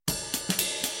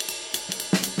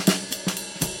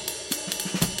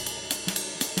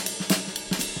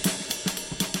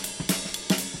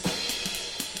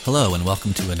Hello and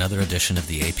welcome to another edition of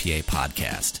the APA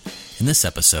podcast. In this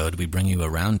episode, we bring you a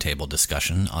roundtable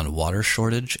discussion on water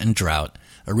shortage and drought,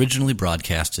 originally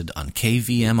broadcasted on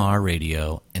KVMR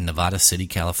radio in Nevada City,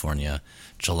 California,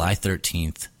 July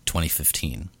 13th,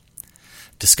 2015.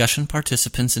 Discussion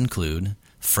participants include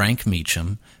Frank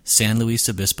Meacham, San Luis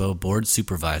Obispo Board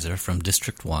Supervisor from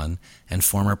District 1 and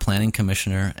former Planning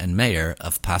Commissioner and Mayor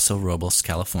of Paso Robles,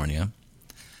 California;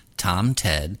 Tom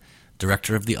Ted,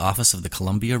 Director of the Office of the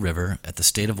Columbia River at the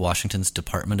State of Washington's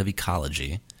Department of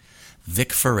Ecology;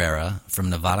 Vic Ferreira from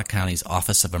Nevada County's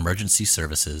Office of Emergency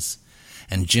Services;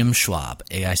 and Jim Schwab,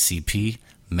 AICP,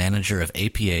 Manager of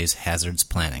APA's Hazards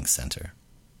Planning Center.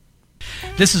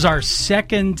 This is our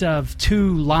second of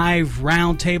two live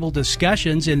roundtable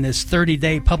discussions in this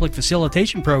 30-day public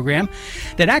facilitation program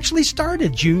that actually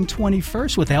started June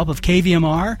 21st with the help of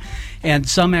KVMR and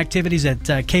some activities at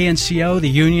KNCO. The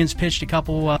unions pitched a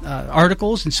couple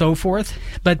articles and so forth.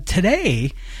 But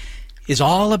today is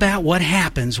all about what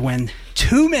happens when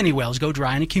too many wells go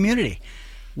dry in a community.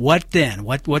 What then?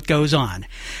 What goes on?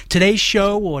 Today's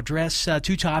show will address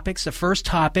two topics. The first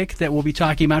topic that we'll be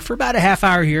talking about for about a half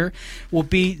hour here will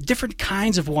be different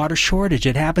kinds of water shortage.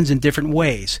 It happens in different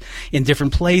ways, in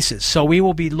different places. So we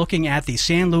will be looking at the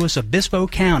San Luis Obispo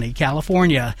County,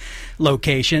 California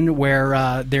location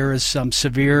where there is some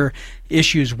severe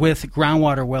issues with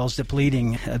groundwater wells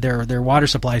depleting, their water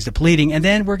supplies depleting. And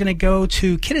then we're going to go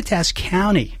to Kittitas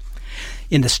County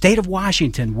in the state of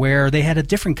Washington, where they had a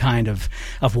different kind of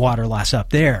water loss up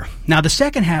there. Now, the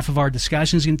second half of our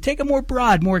discussion is going to take a more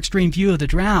broad, more extreme view of the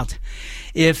drought.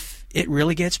 If it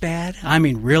really gets bad,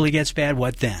 really gets bad,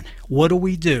 what then? What do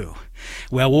we do?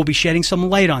 Well, we'll be shedding some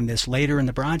light on this later in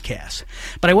the broadcast.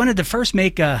 But I wanted to first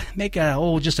make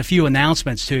just a few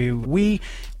announcements to you. We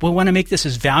want to make this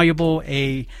as valuable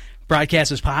a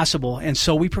broadcast as possible, and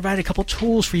so we provide a couple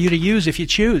tools for you to use if you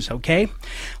choose, okay?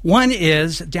 One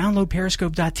is download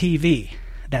Periscope.tv.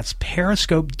 That's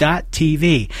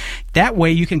Periscope.tv. That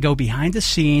way you can go behind the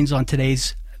scenes on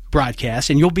today's broadcast,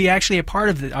 and you'll be actually a part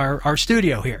of our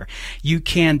studio here. You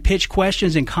can pitch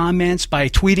questions and comments by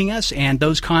tweeting us, and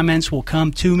those comments will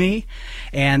come to me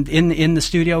and in the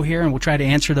studio here, and we'll try to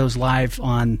answer those live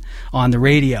on the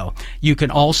radio. You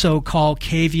can also call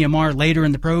KVMR later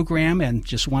in the program, and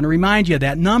just want to remind you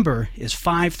that number is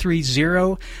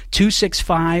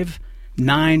 530-265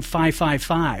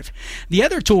 9555. The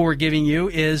other tool we're giving you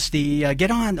is the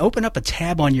open up a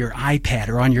tab on your iPad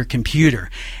or on your computer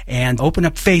and open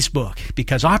up Facebook,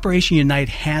 because Operation Unite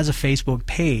has a Facebook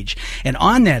page, and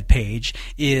on that page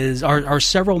are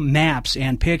several maps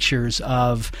and pictures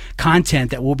of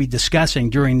content that we'll be discussing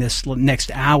during this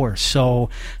next hour. So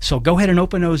go ahead and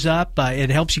open those up. It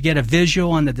helps you get a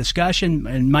visual on the discussion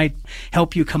and might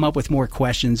help you come up with more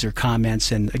questions or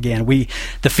comments. And again,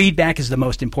 the feedback is the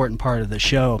most important part of the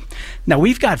show. Now,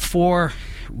 we've got four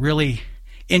really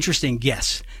interesting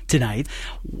guests tonight.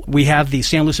 We have the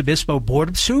San Luis Obispo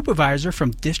Board Supervisor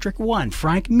from District 1,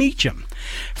 Frank Meacham.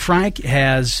 Frank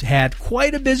has had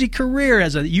quite a busy career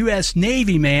as a U.S.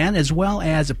 Navy man as well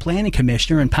as a planning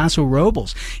commissioner in Paso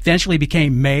Robles. Eventually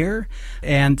became mayor,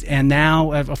 and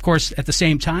now, of course, at the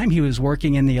same time, he was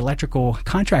working in the electrical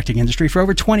contracting industry for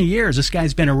over 20 years. This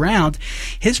guy's been around.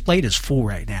 His plate is full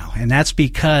right now, and that's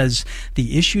because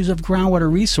the issues of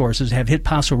groundwater resources have hit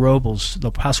Paso Robles,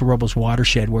 the Paso Robles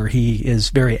watershed, where he is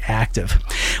very active.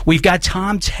 We've got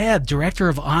Tom Ted, Director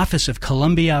of Office of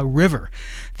Columbia River,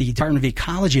 the Department of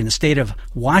Ecology in the state of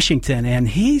Washington, and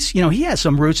he has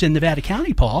some roots in Nevada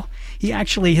County, Paul. He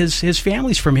actually, his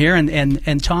family's from here,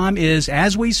 and Tom is,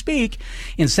 as we speak,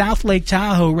 in South Lake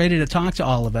Tahoe, ready to talk to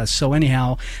all of us. So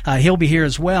anyhow, he'll be here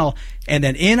as well. And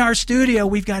then in our studio,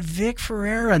 we've got Vic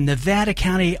Ferreira, Nevada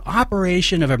County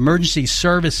Operation of Emergency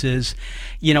Services.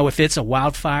 You know, if it's a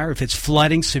wildfire, if it's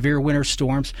flooding, severe winter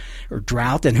storms, or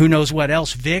drought, and who knows what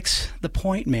else, Vic's the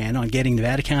point man on getting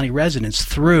Nevada County residents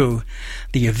through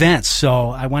the events.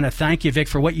 So I want to thank you, Vic,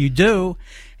 for what you do.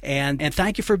 And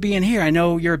thank you for being here. I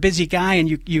know you're a busy guy,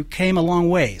 and you came a long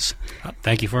ways.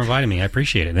 Thank you for inviting me. I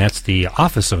appreciate it. And that's the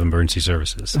Office of Emergency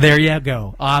Services. There you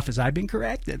go. Office. I've been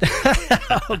corrected.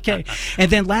 Okay. And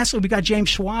then lastly, we got James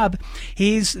Schwab.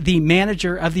 He's the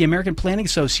manager of the American Planning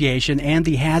Association and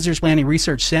the Hazards Planning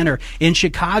Research Center in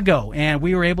Chicago. And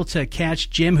we were able to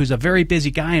catch Jim, who's a very busy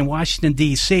guy in Washington,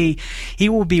 D.C. He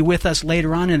will be with us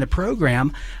later on in the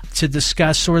program to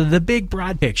discuss sort of the big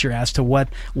broad picture as to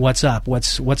what's up,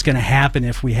 what's going to happen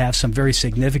if we have some very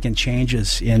significant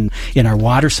changes in our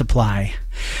water supply.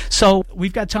 So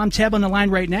we've got Tom Ted on the line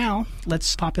right now.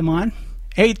 Let's pop him on.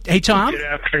 Hey, Tom. Good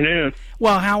afternoon.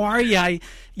 Well, how are you?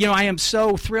 I am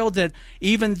so thrilled that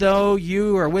even though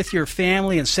you are with your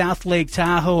family in South Lake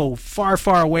Tahoe, far,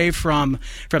 far away from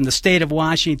the state of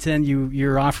Washington,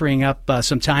 you're offering up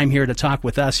some time here to talk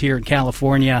with us here in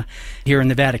California, here in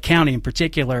Nevada County in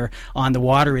particular, on the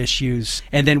water issues.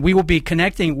 And then we will be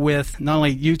connecting with not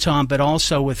only you, Tom, but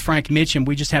also with Frank Mitchum.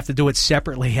 We just have to do it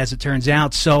separately, as it turns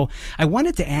out. So I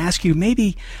wanted to ask you,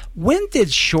 maybe when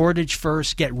did shortage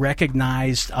first get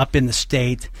recognized up in the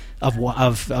state of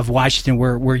Washington,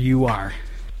 where you are?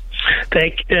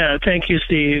 Thank you,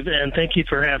 Steve, and thank you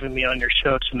for having me on your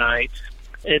show tonight.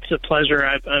 It's a pleasure.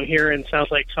 I'm here in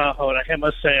South Lake Tahoe, and I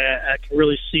must say I can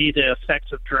really see the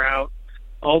effects of drought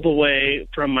all the way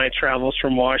from my travels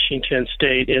from Washington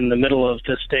State in the middle of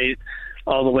the state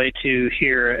all the way to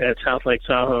here at South Lake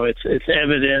Tahoe. It's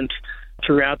evident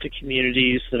throughout the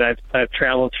communities that I've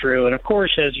traveled through. And, of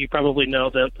course, as you probably know,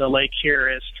 the lake here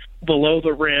is below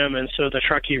the rim, and so the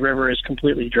Truckee River is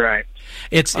completely dry.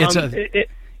 It's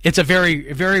a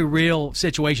very, very real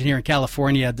situation here in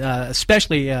California,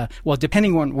 especially,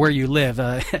 depending on where you live.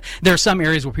 There are some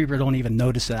areas where people don't even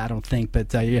notice it, I don't think, but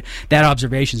that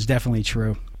observation is definitely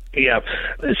true. Yeah.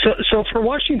 So for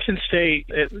Washington State,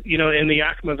 in the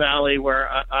Yakima Valley, where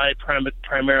I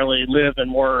primarily live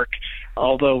and work,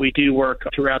 although we do work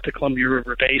throughout the Columbia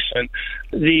River Basin,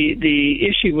 the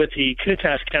issue with the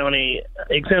Kittitas County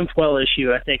exempt well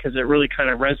issue, I think, is it really kind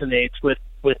of resonates with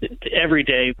the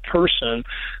everyday person.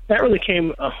 That really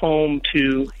came home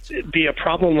to be a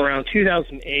problem around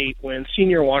 2008 when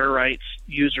senior water rights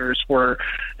users were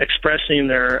expressing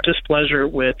their displeasure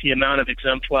with the amount of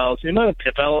exempt wells, the amount of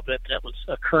development that was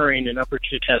occurring in Upper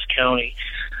Kittitas County.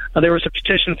 There was a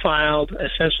petition filed.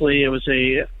 Essentially, it was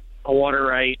a water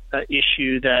right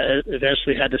issue that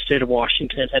eventually had the state of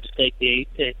Washington had to take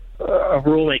a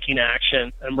rulemaking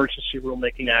action, emergency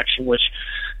rulemaking action, which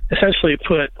essentially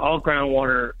put all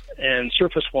groundwater and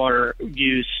surface water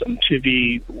use to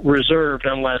be reserved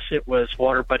unless it was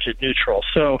water budget neutral.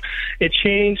 So it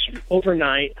changed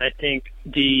overnight, I think,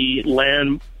 the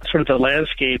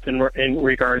landscape in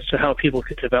regards to how people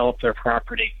could develop their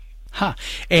property. Huh.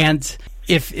 And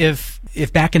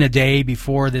if back in the day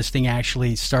before this thing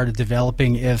actually started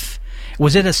developing,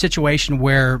 was it a situation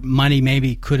where money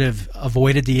maybe could have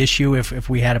avoided the issue if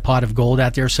we had a pot of gold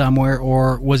out there somewhere,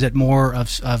 or was it more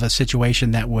of a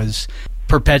situation that was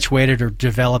perpetuated or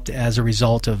developed as a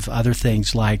result of other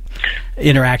things like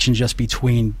interaction just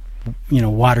between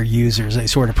water users, a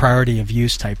sort of priority of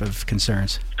use type of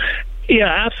concerns?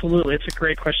 Yeah, absolutely. It's a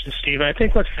great question, Steve. I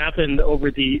think what's happened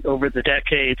over the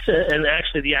decades, and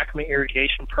actually the Yakima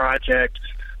Irrigation Project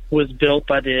was built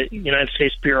by the United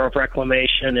States Bureau of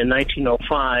Reclamation in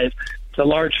 1905. The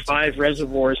large 5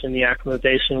 reservoirs in the Yakima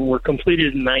Basin were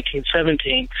completed in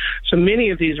 1917. So many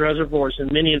of these reservoirs and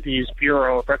many of these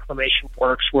Bureau of Reclamation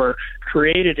works were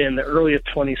created in the early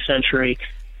 20th century,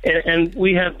 and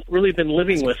we have really been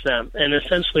living with them. And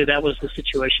essentially that was the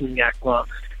situation in the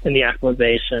Yakima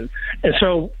Basin. And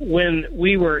so when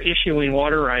we were issuing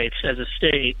water rights as a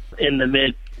state in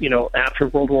the after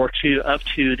World War II up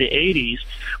to the 80s,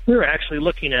 we were actually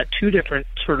looking at 2 different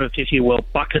sort of, if you will,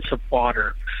 buckets of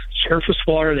water. Surface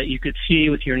water that you could see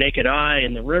with your naked eye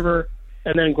in the river,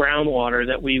 and then groundwater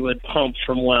that we would pump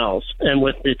from wells. And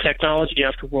with the technology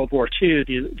after World War II,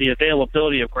 the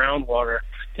availability of groundwater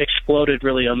exploded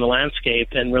really on the landscape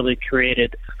and really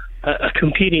created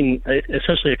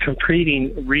essentially a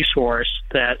competing resource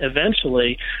that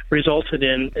eventually resulted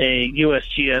in a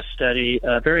USGS study,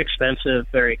 a very expensive,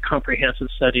 very comprehensive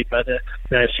study by the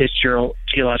United States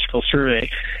Geological Survey.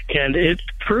 And it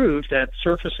proved that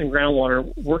surface and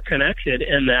groundwater were connected,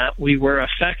 and that we were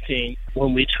affecting,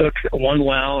 when we took 1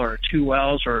 well or 2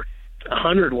 wells or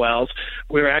 100 wells,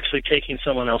 we were actually taking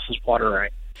someone else's water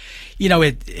right.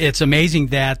 It's amazing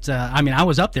that, I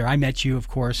was up there. I met you, of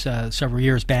course, several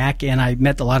years back, and I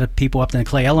met a lot of people up in the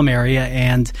Cle Elum area,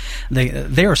 and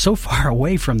they are so far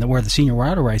away from where the senior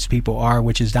water rights people are,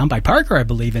 which is down by Parker, I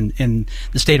believe, in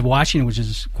the state of Washington, which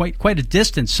is quite a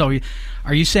distance. So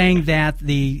are you saying that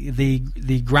the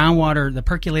groundwater, the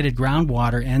percolated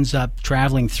groundwater, ends up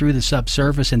traveling through the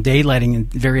subsurface and daylighting in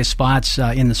various spots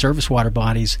in the surface water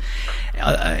bodies,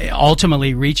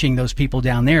 ultimately reaching those people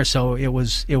down there? So it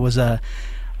was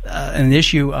an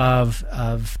issue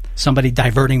of somebody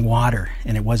diverting water,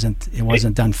 and it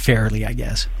wasn't done fairly, I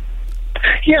guess.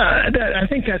 Yeah, I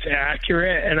think that's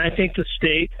accurate, and I think the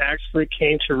state actually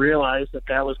came to realize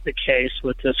that was the case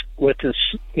with this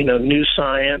new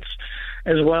science,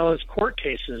 as well as court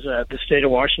cases. The state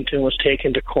of Washington was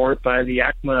taken to court by the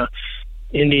Yakima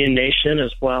Indian Nation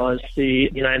as well as the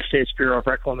United States Bureau of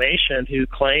Reclamation, who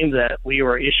claimed that we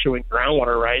were issuing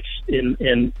groundwater rights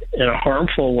in a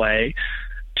harmful way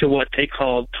to what they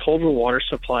called total water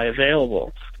supply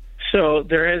available. So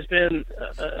there has been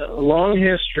a long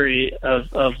history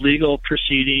of legal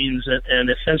proceedings and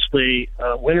essentially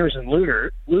winners and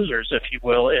losers, if you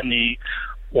will, in the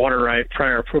water right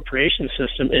prior appropriation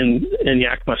system in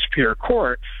Yakima Superior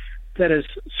Court that has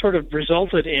sort of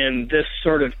resulted in this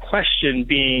sort of question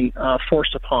being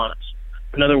forced upon us.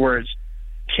 In other words,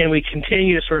 can we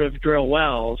continue to sort of drill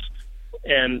wells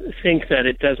and think that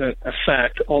it doesn't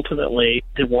affect ultimately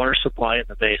the water supply in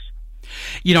the basin?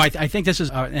 You know, I think this is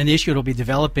an issue that will be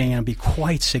developing and will be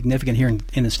quite significant here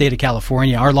in the state of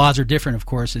California. Our laws are different, of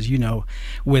course, as you know,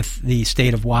 with the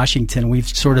state of Washington. We've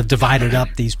sort of divided up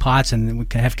these pots, and we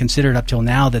have considered up till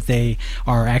now that they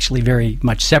are actually very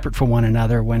much separate from one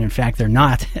another, when in fact they're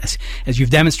not, as you've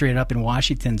demonstrated up in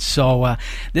Washington. So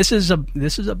this is a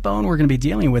bone we're going to be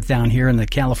dealing with down here in the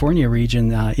California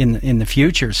region in the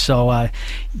future. So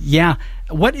yeah.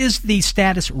 What is the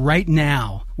status right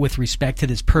now with respect to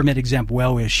this permit-exempt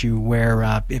well issue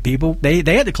where people, they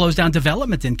had to close down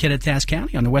development in Kittitas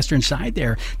County on the western side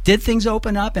there? Did things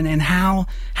open up, and how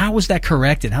was that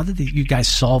corrected? How did you guys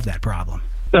solve that problem?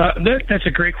 That's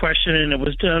a great question, and it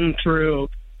was done through,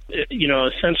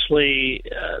 essentially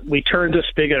we turned the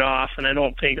spigot off, and I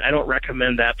don't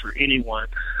recommend that for anyone.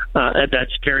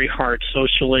 That's very hard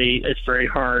socially. It's very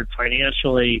hard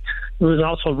financially. It was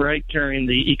also right during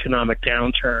the economic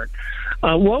downturn.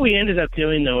 What we ended up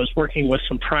doing, though, is working with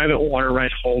some private water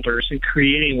right holders and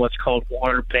creating what's called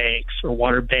water banks or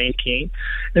water banking.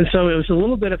 And so it was a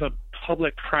little bit of a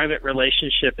public-private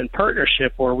relationship and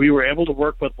partnership where we were able to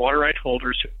work with water right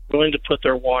holders who were willing to put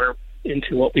their water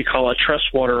into what we call a trust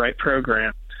water right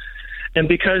program. And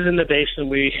because in the basin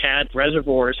we had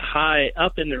reservoirs high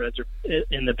up in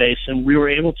the basin, we were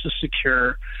able to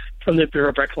secure from the Bureau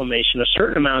of Reclamation a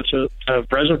certain amount of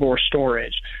reservoir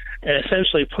storage and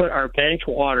essentially put our banked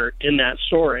water in that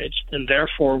storage, and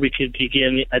therefore we could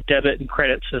begin a debit and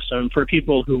credit system for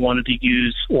people who wanted to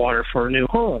use water for new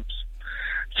homes.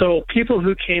 So people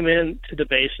who came into the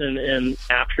basin and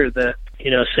after the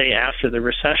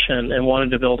recession and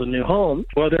wanted to build a new home,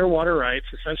 well, their water rights,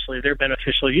 essentially their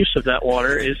beneficial use of that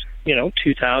water is,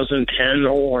 2010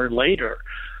 or later.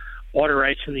 Water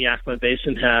rights in the Yakima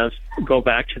Basin go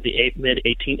back to the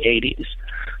mid-1880s.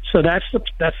 So that's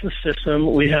the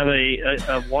system. We have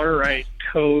a water right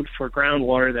code for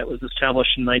groundwater that was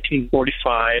established in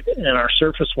 1945, and our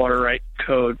surface water right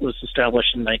code was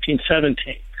established in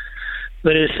 1917.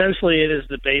 But essentially, it is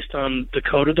based on the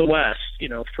Code of the West,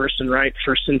 first in right,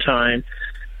 first in time,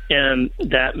 and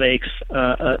that makes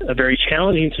a very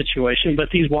challenging situation.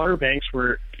 But these water banks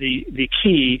were the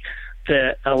key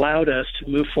that allowed us to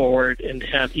move forward and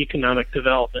have economic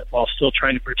development while still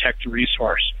trying to protect the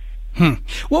resource.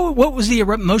 What was the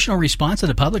emotional response of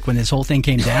the public when this whole thing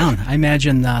came down? I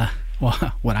imagine,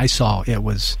 what I saw, there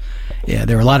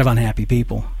were a lot of unhappy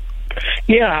people.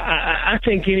 Yeah, I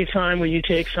think anytime when you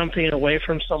take something away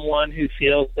from someone who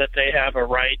feels that they have a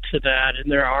right to that,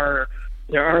 and there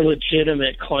are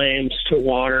legitimate claims to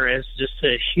water as just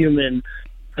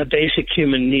a basic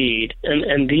human need,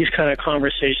 and these kind of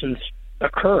conversations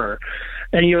occur.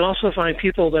 And you also find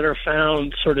people that are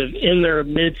found sort of in their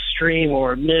midstream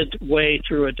or midway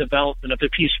through a development of a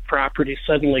piece of property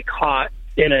suddenly caught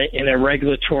in a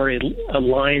regulatory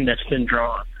line that's been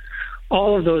drawn.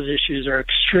 All of those issues are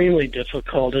extremely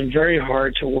difficult and very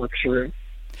hard to work through.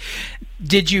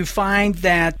 Did you find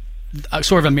that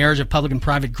sort of a marriage of public and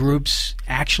private groups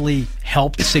actually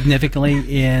helped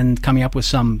significantly in coming up with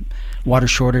some water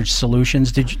shortage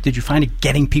solutions? Did you find it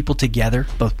getting people together,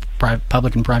 both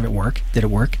public and private work? Did it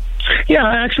work? Yeah,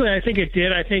 actually, I think it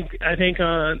did. I think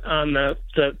on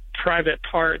the private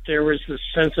part, there was this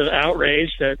sense of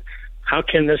outrage that how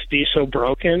can this be so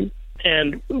broken?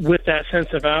 And with that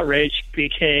sense of outrage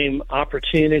became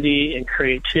opportunity and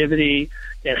creativity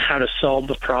and how to solve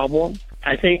the problem.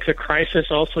 I think the crisis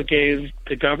also gave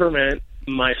the government,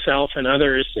 myself and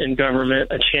others in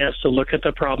government, a chance to look at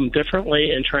the problem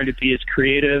differently and try to be as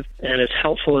creative and as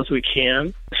helpful as we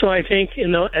can. So I think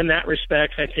in that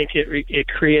respect, I think it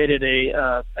created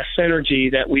a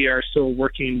synergy that we are still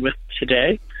working with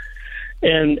today.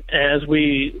 And as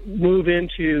we move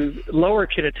into lower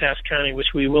Kittitas County,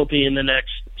 which we will be in the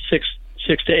next six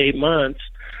to 8 months,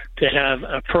 to have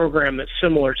a program that's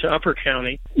similar to Upper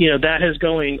County, that is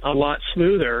going a lot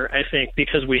smoother, I think,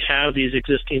 because we have these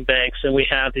existing banks and we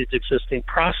have these existing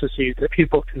processes that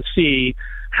people can see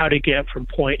how to get from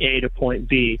point A to point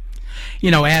B.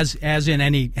 As in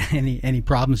any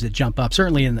problems that jump up,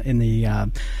 certainly in the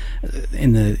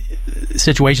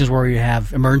situations where you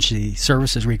have emergency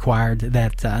services required,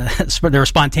 that there are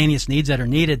spontaneous needs that are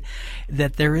needed,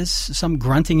 that there is some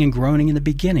grunting and groaning in the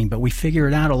beginning, but we figure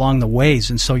it out along the ways.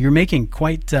 And so you're making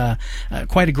quite a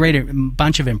great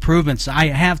bunch of improvements. I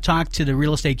have talked to the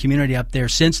real estate community up there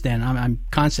since then. I'm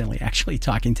constantly actually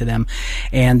talking to them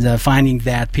and finding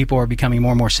that people are becoming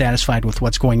more and more satisfied with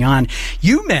what's going on.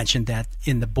 You mentioned that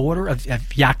in the border of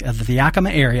the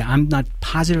Yakima area, I'm not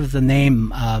positive of the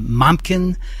name,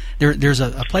 Mompkin, there's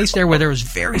a place there where there was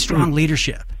very strong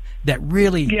leadership that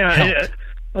really helped.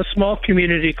 A small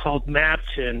community called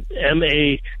Mabton,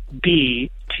 Mabton.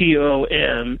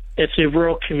 It's a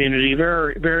rural community,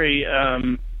 very, very,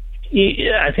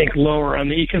 I think, lower on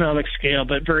the economic scale,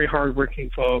 but very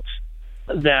hardworking folks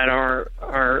that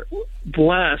are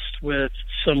blessed with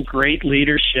some great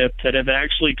leadership that have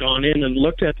actually gone in and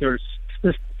looked at their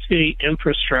city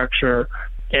infrastructure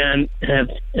and have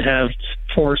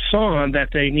foresawn that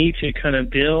they need to kind of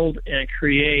build and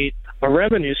create a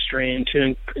revenue stream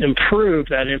to improve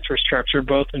that infrastructure,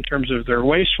 both in terms of their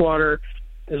wastewater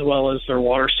as well as their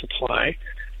water supply.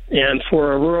 And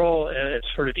for a rural and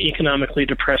sort of economically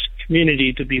depressed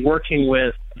community to be working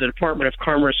with the Department of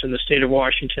Commerce in the state of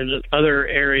Washington and other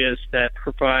areas that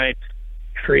provide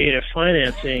creative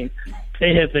financing,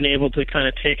 they have been able to kind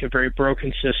of take a very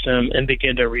broken system and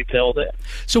begin to rebuild it.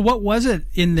 So what was it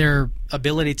in their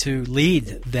ability to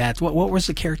lead that? What was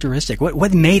the characteristic?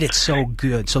 What made it so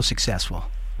good, so successful?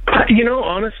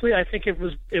 Honestly, I think it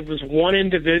was one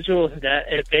individual that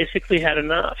it basically had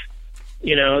enough.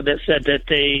 That said that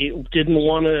they didn't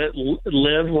want to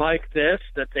live like this,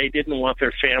 that they didn't want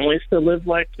their families to live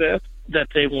like this, that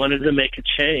they wanted to make a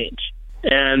change.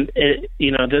 And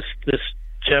this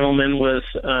gentleman was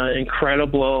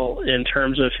incredible in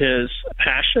terms of his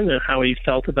passion and how he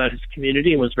felt about his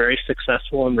community, and was very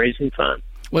successful in raising funds.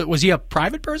 Was he a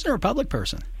private person or a public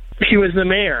person? He was the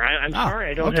mayor. I'm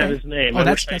sorry, I don't have his name. I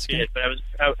wish I did, but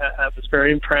I was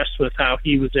very impressed with how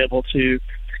he was able to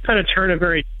kind of turn a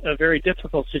very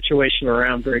difficult situation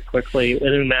around very quickly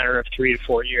in a matter of 3 to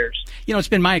 4 years. It's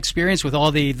been my experience with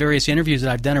all the various interviews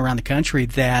that I've done around the country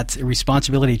that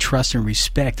responsibility, trust, and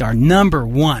respect are number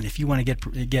one. If you want to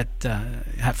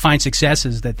find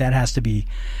successes, that has to be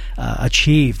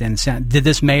achieved. And did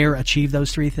this mayor achieve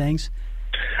those three things?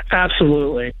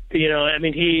 Absolutely.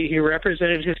 He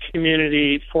represented his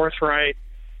community forthright.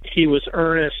 He was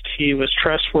earnest. He was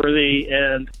trustworthy,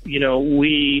 and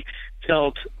we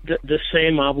felt the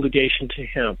same obligation to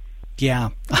him. Yeah,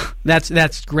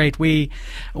 that's great. We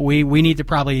need to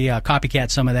probably copycat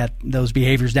some of those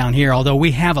behaviors down here. Although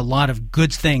we have a lot of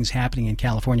good things happening in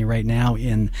California right now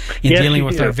in dealing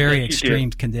with our very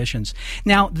extreme conditions.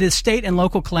 Now, the state and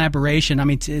local collaboration.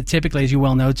 Typically, as you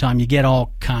well know, Tom, you get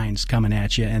all kinds coming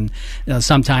at you, and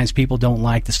sometimes people don't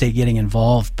like the state getting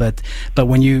involved. But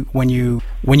when you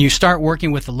start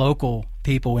working with the local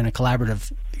people in a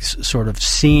collaborative sort of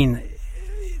scene,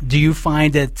 do you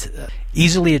find it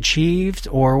easily achieved,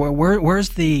 or where's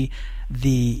the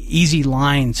easy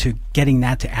line to getting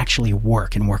that to actually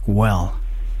work and work well?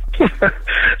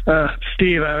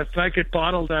 Steve, if I could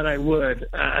bottle that, I would.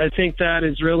 I think that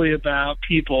is really about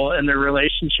people and their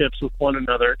relationships with one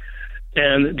another,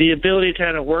 and the ability to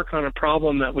kind of work on a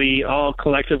problem that we all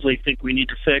collectively think we need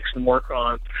to fix and work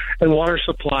on. And water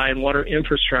supply and water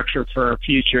infrastructure for our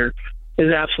future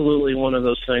is absolutely one of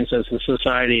those things as a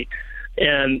society.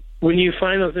 And when you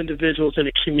find those individuals in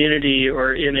a community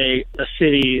or in a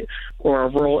city or a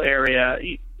rural area,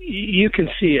 you can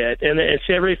see it. And it's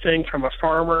everything from a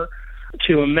farmer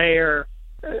to a mayor,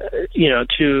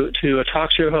 to a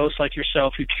talk show host like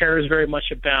yourself who cares very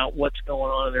much about what's going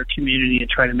on in their community and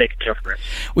trying to make a difference.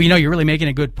 Well, you're really making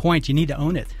a good point. You need to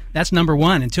own it. That's number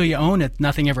one. Until you own it,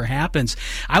 nothing ever happens.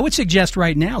 I would suggest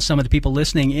right now some of the people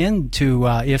listening in to,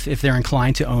 if they're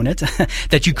inclined to own it,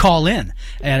 that you call in,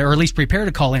 or at least prepare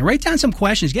to call in. Write down some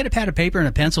questions. Get a pad of paper and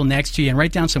a pencil next to you and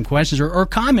write down some questions or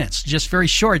comments. Just very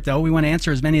short, though. We want to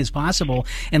answer as many as possible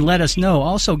and let us know.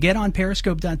 Also, get on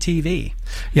Periscope.tv.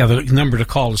 Yeah, the number to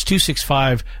call is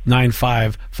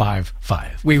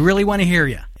 265-9555. We really want to hear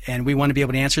you. And we want to be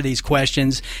able to answer these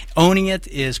questions. Owning it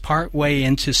is part way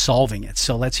into solving it.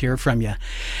 So let's hear from you.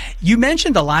 You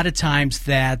mentioned a lot of times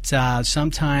that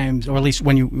sometimes, or at least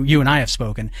when you and I have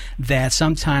spoken, that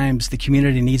sometimes the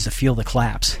community needs to feel the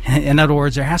collapse. In other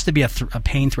words, there has to be a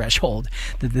pain threshold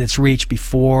that's reached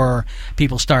before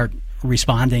people start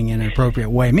responding in an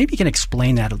appropriate way. Maybe you can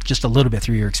explain that just a little bit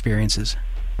through your experiences.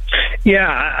 Yeah,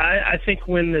 I think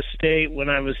when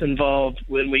I was involved,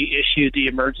 when we issued the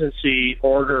emergency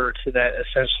order that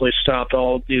essentially stopped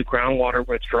all new groundwater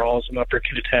withdrawals in Upper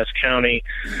Kittitas County,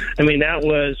 I mean, that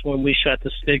was when we shut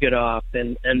the spigot off,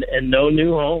 and no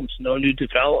new homes, no new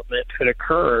development could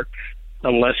occur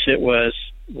unless it was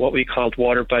what we called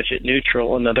water budget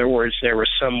neutral. In other words, there was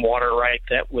some water right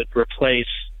that would replace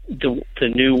the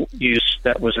new use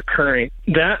that was occurring.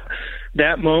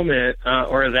 That moment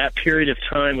or that period of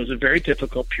time was a very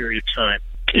difficult period of time.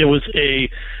 It was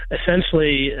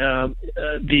essentially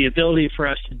the ability for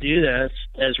us to do this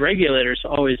as regulators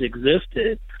always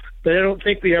existed, but I don't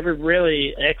think we ever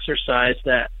really exercised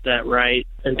that right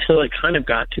until it kind of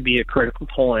got to be a critical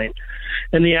point.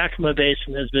 And the Yakima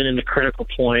Basin has been in a critical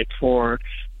point for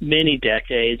many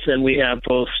decades, and we have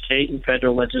both state and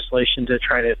federal legislation to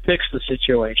try to fix the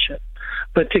situation.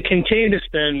 But to continue to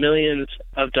spend millions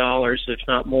of dollars, if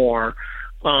not more,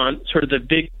 on sort of the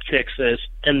big fixes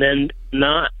and then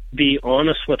not be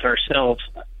honest with ourselves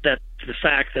that the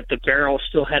fact that the barrel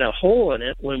still had a hole in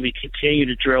it when we continue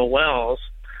to drill wells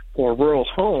for rural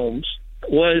homes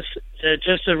was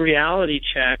just a reality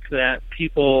check that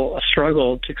people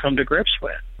struggled to come to grips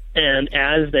with. And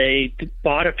as they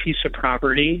bought a piece of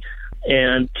property,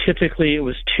 and typically it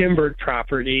was timbered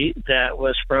property that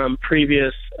was from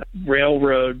previous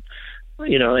railroad,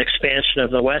 expansion of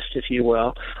the West, if you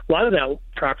will, a lot of that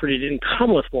property didn't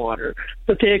come with water,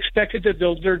 but they expected to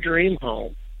build their dream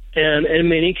home. And in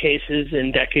many cases,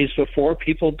 in decades before,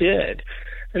 people did.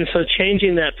 And so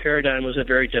changing that paradigm was a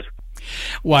very difficult.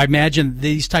 Well, I imagine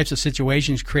these types of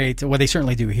situations create, well, they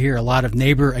certainly do here, a lot of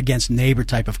neighbor against neighbor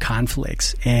type of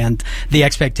conflicts. And the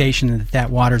expectation that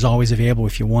water is always available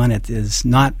if you want it is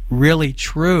not really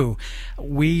true.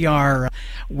 We are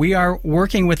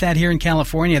working with that here in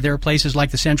California. There are places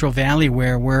like the Central Valley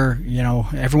where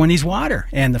everyone needs water.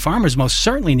 And the farmers most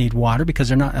certainly need water because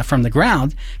they're not from the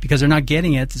ground, because they're not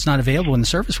getting it. It's not available in the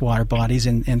surface water bodies,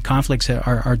 and conflicts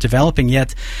are developing.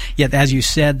 Yet, as you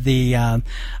said, the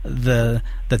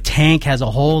tank has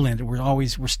a hole in it.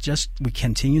 We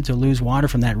continue to lose water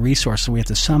from that resource. So we have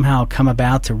to somehow come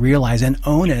about to realize and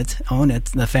own it,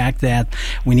 the fact that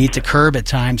we need to curb at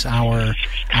times our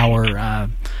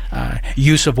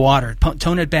use of water,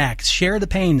 tone it back, share the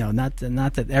pain though. Not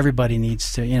that everybody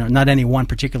needs to, not any one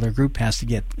particular group has to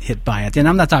get hit by it. And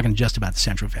I'm not talking just about the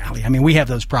Central Valley. I mean, we have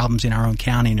those problems in our own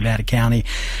county, Nevada County.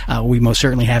 We most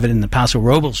certainly have it in the Paso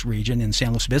Robles region in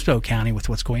San Luis Obispo County with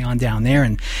what's going on down there,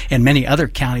 and many other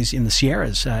counties in the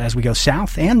Sierras as we go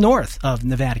south and north of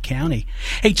Nevada County.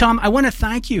 Hey, Tom, I want to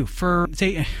thank you for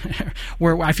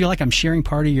where I feel like I'm sharing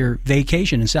part of your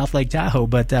vacation in South Lake Tahoe,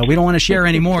 but we don't want to share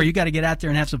anymore. You got to get out there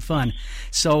and have some fun.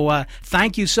 So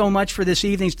thank you so much for this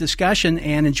evening's discussion,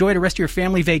 and enjoy the rest of your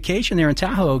family vacation there in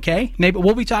Tahoe, okay? Maybe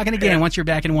we'll be talking again once you're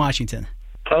back in Washington.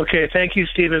 Okay, thank you,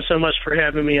 Stephen, so much for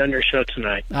having me on your show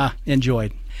tonight.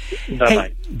 Enjoyed. Bye-bye.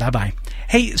 Hey, bye-bye.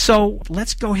 Hey, so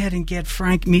let's go ahead and get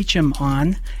Frank Meacham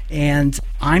on, and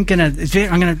I'm gonna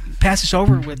pass this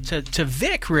over to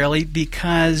Vic, really,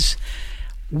 because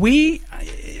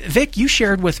Vic, you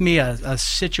shared with me a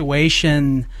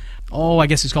situation. I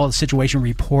guess it's called a situation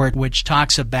report, which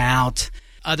talks about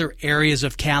other areas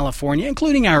of California,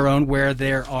 including our own, where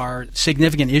there are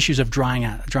significant issues of drying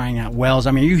out wells.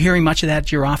 I mean, are you hearing much of that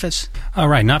at your office?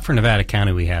 Right. Not for Nevada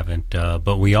County, we haven't,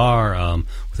 but we are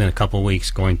within a couple of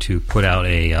weeks going to put out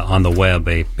on the web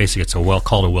basically it's a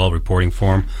well reporting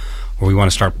form, where we want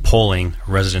to start polling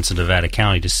residents in Nevada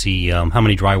County to see how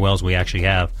many dry wells we actually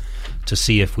have, to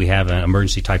see if we have an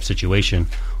emergency type situation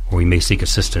where we may seek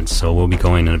assistance. So we'll be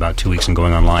going in about 2 weeks and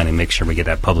going online and make sure we get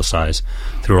that publicized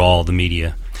through all the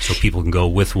media, so people can go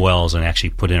with wells and actually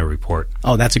put in a report.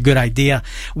 Oh, that's a good idea.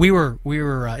 We were.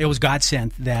 It was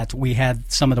godsend that we had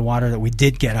some of the water that we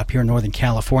did get up here in Northern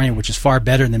California, which is far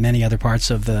better than many other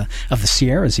parts of the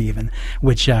Sierras, even,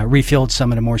 which refilled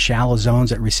some of the more shallow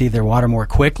zones that receive their water more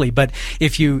quickly. But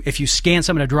if you scan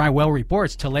some of the dry well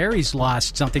reports, Tulsa's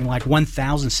lost something like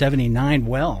 1,079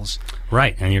 wells.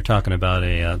 Right, and you're talking about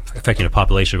affecting a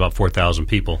population of about 4,000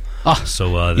 people.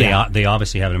 So they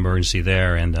obviously have an emergency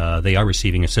there, and they are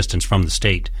receiving assistance from the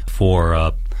state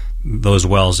for those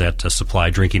wells that supply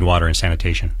drinking water and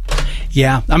sanitation.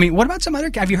 Yeah. I mean, what about some other...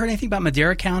 Have you heard anything about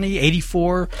Madera County?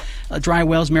 84 dry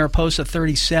wells, Mariposa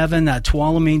 37,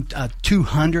 Tuolumne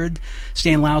 200,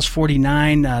 Stanislaus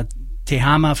 49,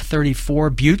 Tehama 34,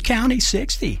 Butte County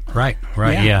 60. Right.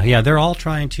 Yeah. They're all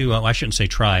trying to, I shouldn't say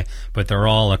try, but they're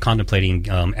all contemplating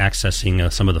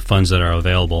accessing some of the funds that are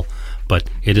available. But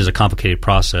it is a complicated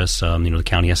process. The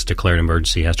county has to declare an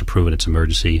emergency, has to prove it's an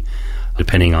emergency,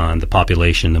 depending on the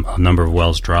population, the number of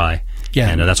wells dry. Yeah.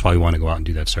 And that's why we want to go out and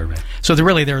do that survey. So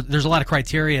there's a lot of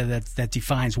criteria that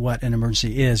defines what an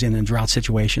emergency is in a drought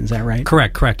situation. Is that right?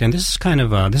 Correct. And this is kind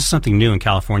of this is something new in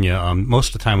California. Most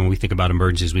of the time when we think about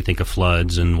emergencies, we think of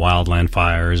floods and wildland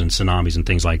fires and tsunamis and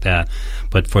things like that.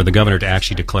 But for the governor to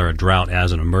actually declare a drought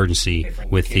as an emergency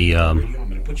with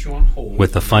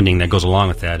the funding that goes along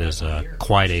with that is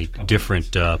quite a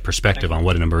different perspective on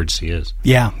what an emergency is.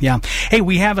 Yeah. Hey,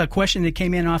 we have a question that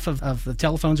came in off of the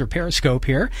telephones or Periscope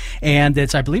here, and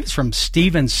I believe it's from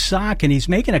Steven Sock, and he's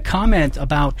making a comment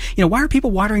about, why are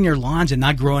people watering their lawns and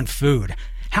not growing food?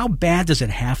 How bad does it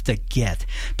have to get?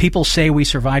 People say we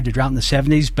survived a drought in the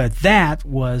 70s, but that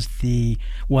was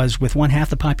with one half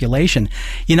the population.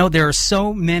 There are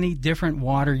so many different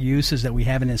water uses that we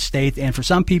have in this state, and for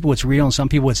some people it's real and some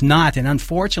people it's not. And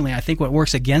unfortunately, I think what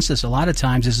works against us a lot of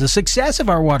times is the success of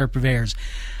our water purveyors.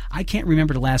 I can't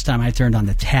remember the last time I turned on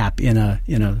the tap in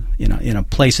a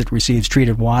place that receives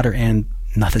treated water and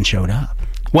nothing showed up.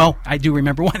 Well, I do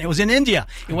remember one. It was in India.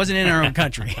 It wasn't in our own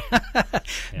country.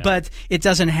 But it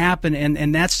doesn't happen,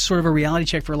 and that's sort of a reality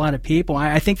check for a lot of people.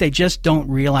 I think they just don't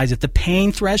realize that the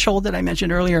pain threshold that I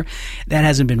mentioned earlier, that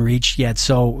hasn't been reached yet.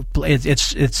 So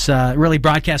it's really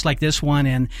broadcasts like this one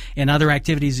and other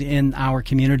activities in our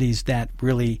communities that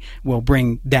really will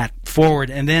bring that forward.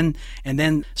 And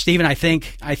then Stephen, I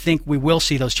think we will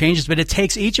see those changes, but it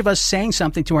takes each of us saying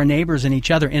something to our neighbors and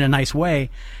each other in a nice way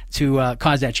to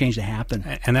cause that change to happen.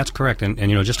 And that's correct. And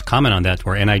just to comment on that,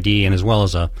 where NID and as well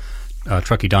as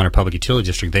Truckee-Donner Public Utility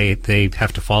District, they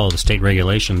have to follow the state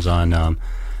regulations on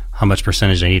how much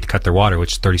percentage they need to cut their water,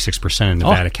 which is 36% in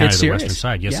Nevada County, the western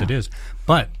side. Yes, it is.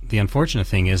 But the unfortunate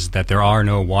thing is that there are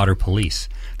no water police.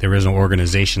 There is no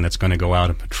organization that's going to go out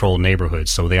and patrol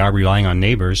neighborhoods. So they are relying on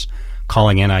neighbors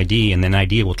calling NID, and then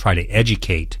NID will try to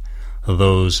educate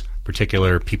those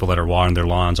particular people that are watering their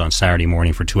lawns on Saturday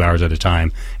morning for 2 hours at a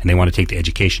time, and they want to take the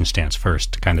education stance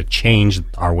first to kind of change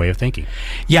our way of thinking.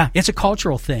 Yeah, it's a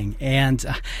cultural thing, and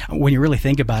when you really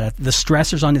think about it, the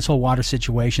stressors on this whole water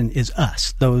situation is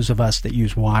us, those of us that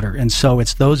use water, and so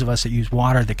it's those of us that use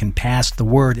water that can pass the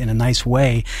word in a nice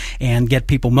way and get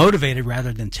people motivated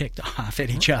rather than ticked off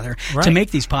at each other to make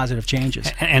these positive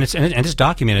changes. And it's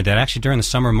documented that actually during the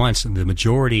summer months, the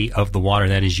majority of the water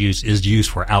that is used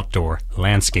for outdoor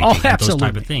landscaping. Oh, those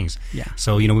type of things. Yeah.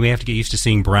 So, we may have to get used to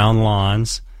seeing brown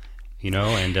lawns,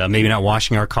 and maybe not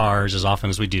washing our cars as often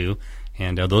as we do.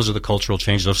 And those are the cultural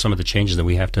changes. Those are some of the changes that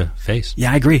we have to face.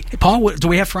 Yeah, I agree. Hey, Paul, do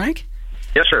we have Frank?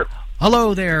 Yes, sir.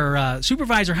 Hello there,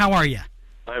 Supervisor. How are you?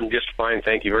 I'm just fine.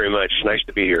 Thank you very much. Nice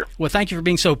to be here. Well, thank you for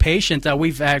being so patient.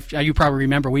 You probably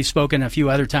remember, we've spoken a few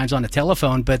other times on the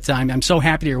telephone, but I'm so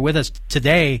happy you're with us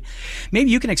today.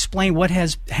 Maybe you can explain what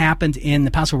has happened in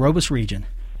the Paso Robles region.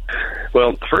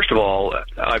 Well, first of all,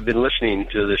 I've been listening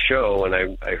to the show, and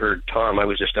I heard Tom. I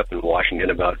was just up in Washington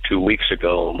about 2 weeks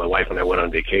ago. My wife and I went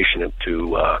on vacation up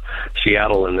to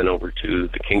Seattle and then over to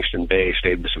the Kingston Bay,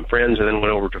 stayed with some friends, and then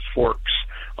went over to Forks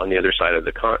on the other side of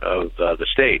the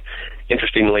state.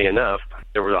 Interestingly enough,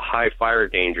 there was a high fire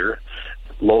danger,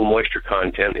 low moisture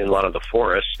content in a lot of the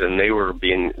forests, and they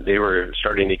were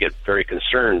starting to get very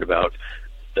concerned about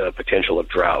the potential of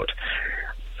drought.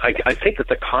 I think that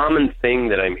the common thing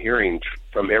that I'm hearing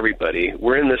from everybody,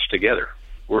 we're in this together.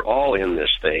 We're all in this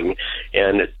thing,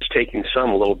 and it's taking some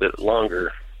a little bit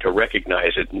longer to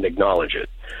recognize it and acknowledge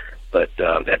it. But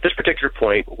at this particular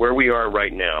point, where we are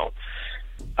right now,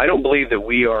 I don't believe that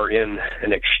we are in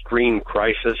an extreme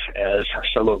crisis as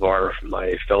some of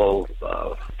my fellow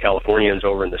Californians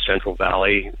over in the Central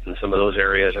Valley and some of those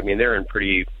areas. I mean, they're in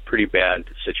pretty bad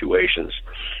situations.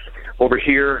 Over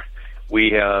here,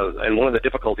 we have, and one of the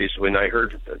difficulties when I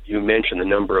heard you mention the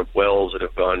number of wells that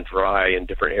have gone dry in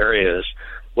different areas,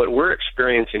 what we're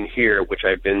experiencing here, which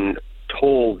I've been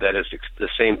told that is the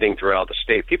same thing throughout the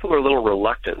state, people are a little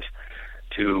reluctant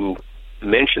to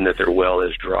mention that their well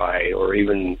is dry or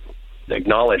even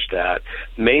acknowledge that,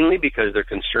 mainly because they're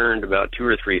concerned about two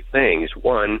or three things.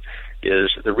 One is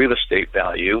the real estate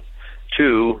value.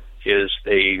 Two is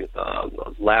the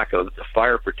lack of the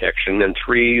fire protection. And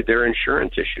three, their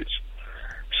insurance issues.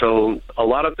 So a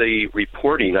lot of the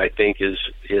reporting, I think, is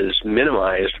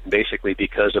minimized basically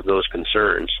because of those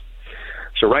concerns.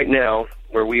 So right now,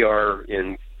 where we are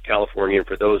in California, and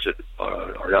for those that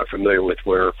are not familiar with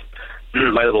where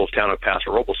my little town of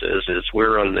Paso Robles is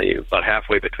we're on about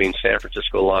halfway between San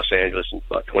Francisco, Los Angeles, and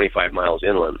about 25 miles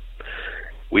inland.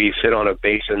 We sit on a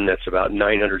basin that's about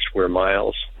 900 square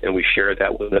miles, and we share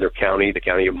that with another county, the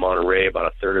county of Monterey.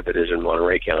 About a third of it is in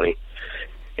Monterey County.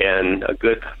 And a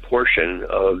good portion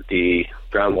of the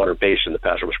groundwater basin, the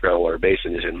Paso Robles groundwater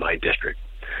basin, is in my district.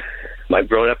 I've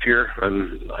grown up here.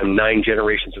 I'm 9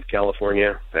 generations of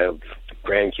California. I have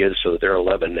grandkids, so they're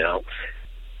 11 now.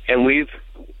 And we've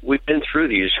been through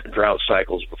these drought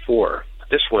cycles before.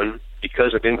 This one,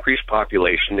 because of increased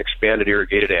population, expanded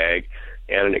irrigated ag,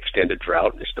 and an extended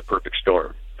drought, is the perfect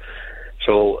storm.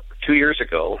 So 2 years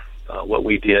ago, what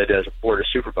we did as a board of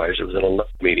supervisors was an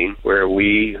meeting where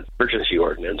we emergency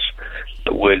ordinance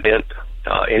would end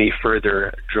any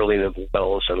further drilling of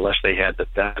wells unless they had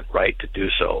that right to do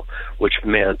so, which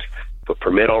meant for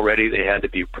permit already they had to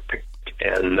be prepared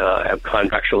and have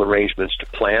contractual arrangements to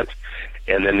plant,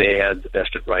 and then they had the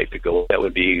vested right to go. That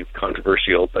would be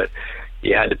controversial, but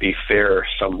you had to be fair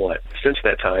somewhat. Since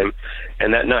that time,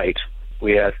 and that night,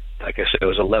 we had, like I said, it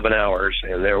was 11 hours,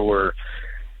 and there were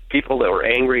people that were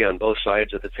angry on both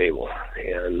sides of the table.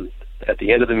 And at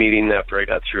the end of the meeting, after I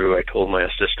got through, I told my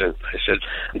assistant, I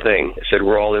said,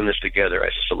 we're all in this together. I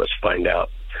said, so let's find out.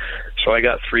 So I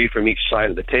got 3 from each side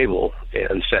of the table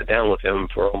and sat down with them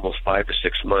for almost 5 to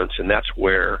 6 months, and that's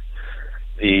where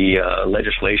the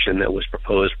legislation that was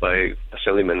proposed by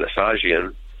Assemblyman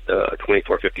Nasajian,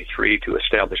 2453, to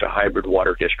establish a hybrid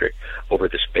water district over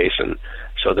this basin,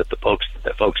 so that the folks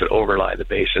that overlie the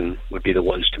basin would be the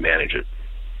ones to manage it.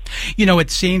 You know,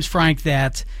 it seems, Frank,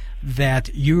 that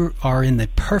you are in the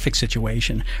perfect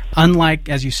situation. Unlike,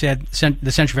 as you said,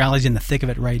 the Central Valley's in the thick of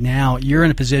it right now. You're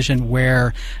in a position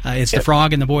where it's the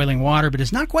frog in the boiling water, but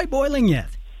it's not quite boiling yet.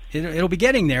 It'll be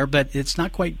getting there, but it's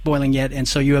not quite boiling yet, and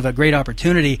so you have a great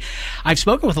opportunity. I've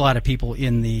spoken with a lot of people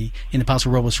in the Paso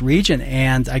Robles region,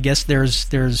 and I guess there's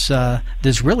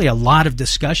really a lot of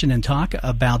discussion and talk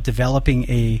about developing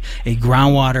a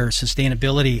groundwater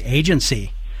sustainability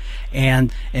agency.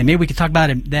 And maybe we could talk about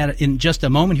that in just a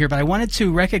moment here, but I wanted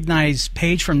to recognize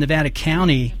Paige from Nevada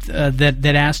County that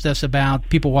asked us about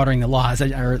people watering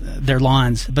their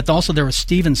lawns. But also there was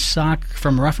Stephen Suck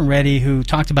from Rough and Ready who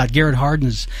talked about Garrett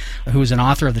Hardin's, who is an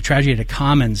author of The Tragedy of the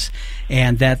Commons,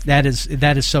 and that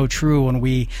is so true. When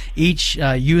we each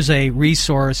use a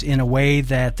resource in a way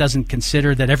that doesn't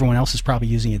consider that everyone else is probably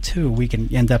using it too, we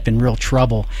can end up in real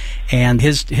trouble. And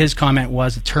his comment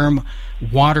was the term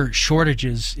water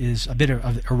shortages is a bit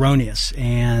erroneous,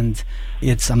 and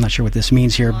I'm not sure what this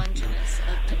means here.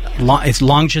 It's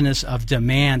longinus of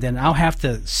demand, and I'll have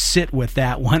to sit with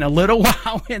that one a little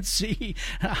while and see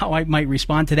how I might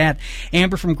respond to that.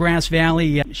 Amber from Grass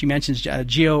Valley, she mentions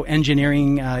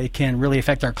geoengineering. It can really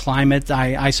affect our climate.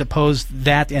 I suppose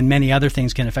that and many other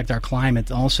things can affect our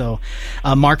climate also.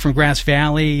 Mark from Grass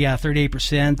Valley,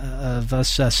 38% of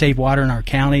us save water in our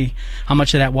county. How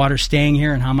much of that water is staying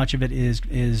here, and how much of it is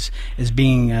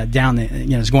being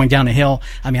is going down the hill?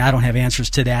 I mean, I don't have answers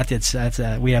to that.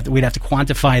 We'd have to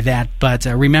quantify that. But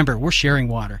remember, we're sharing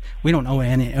water. We don't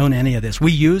own any of this.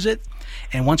 We use it,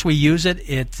 and once we use it,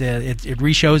 it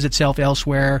re-shows itself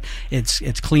elsewhere.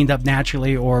 It's cleaned up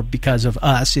naturally, or because of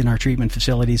us in our treatment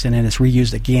facilities, and then it's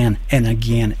reused again and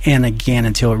again and again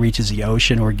until it reaches the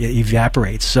ocean or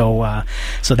evaporates. So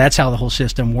that's how the whole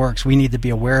system works. We need to be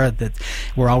aware that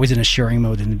we're always in a sharing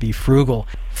mode and to be frugal.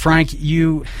 Frank,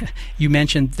 you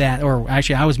mentioned that, or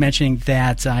actually I was mentioning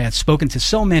that I had spoken to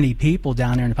so many people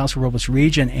down there in the Paso Robles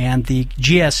region, and the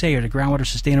GSA, or the Groundwater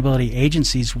Sustainability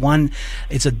Agencies,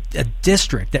 it's a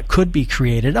district that could be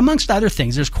created, amongst other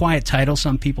things. There's quiet title.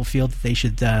 Some people feel that they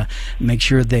should make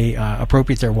sure they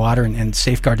appropriate their water and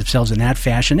safeguard themselves in that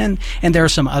fashion, and there are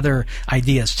some other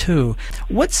ideas too.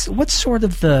 What's sort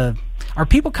of are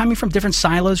people coming from different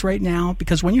silos right now?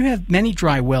 Because when you have many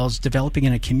dry wells developing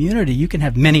in a community, you can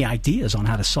have many ideas on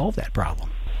how to solve that problem.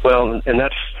 Well, and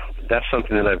that's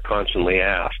something that I've constantly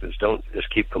asked, is don't just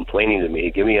keep complaining to me.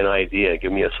 Give me an idea.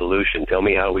 Give me a solution. Tell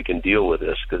me how we can deal with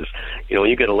this. Because, when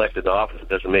you get elected to office, it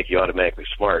doesn't make you automatically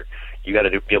smart. You got to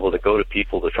be able to go to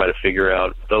people to try to figure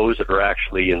out those that are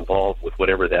actually involved with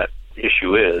whatever that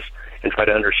issue is and try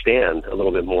to understand a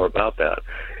little bit more about that.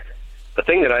 The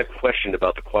thing that I've questioned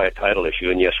about the quiet title issue,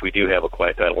 and yes, we do have a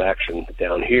quiet title action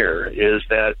down here, is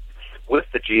that with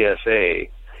the GSA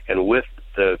and with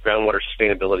the groundwater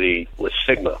sustainability with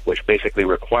SGMA, which basically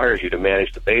requires you to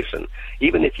manage the basin,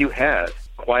 even if you had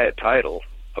quiet title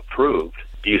approved,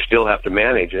 you still have to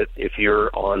manage it if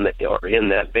you're on or in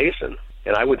that basin.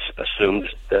 And I would assume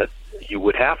that you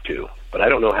would have to, but I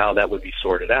don't know how that would be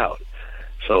sorted out.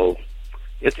 So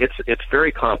it's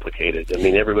very complicated. I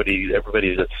mean, everybody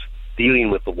that's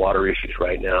dealing with the water issues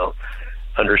right now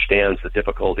understands the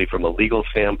difficulty from a legal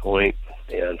standpoint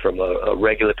and from a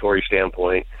regulatory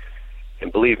standpoint.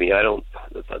 And believe me,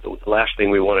 the last thing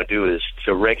we want to do is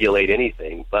to regulate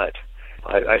anything. But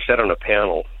I sat on a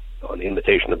panel on the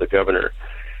invitation of the governor's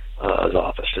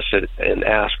office to sit and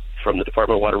ask from the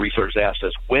Department of Water Resources, asked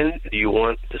us, when do you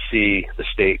want to see the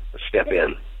state step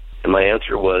in? And my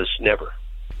answer was never.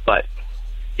 But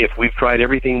if we've tried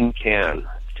everything we can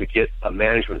to get a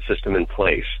management system in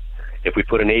place, if we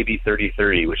put an AB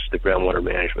 3030, which is the groundwater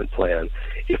management plan,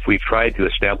 if we've tried to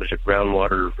establish a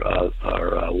groundwater or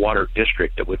a water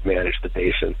district that would manage the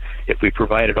basin, if we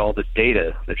provided all the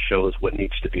data that shows what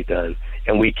needs to be done,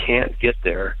 and we can't get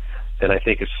there, then I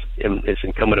think it's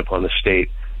incumbent upon the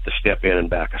state to step in and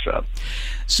back us up.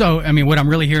 So, I mean, what I'm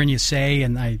really hearing you say,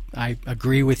 and I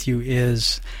agree with you,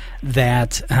 is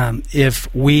that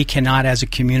if we cannot as a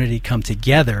community come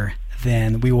together,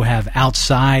 then we will have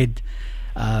outside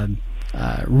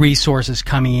resources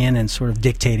coming in and sort of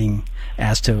dictating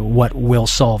as to what will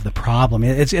solve the problem.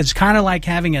 It's kind of like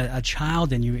having a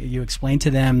child, and you explain to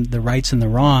them the rights and the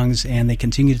wrongs, and they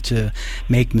continue to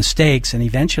make mistakes, and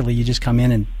eventually you just come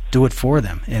in and do it for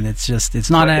them, and it's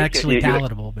not actually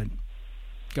palatable. But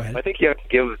go ahead. I think you have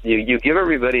to give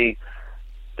everybody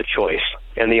the choice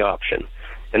and the option,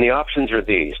 and the options are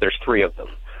these. There's three of them.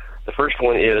 The first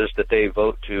one is that they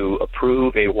vote to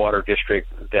approve a water district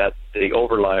that the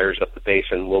overliers of the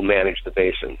basin will manage the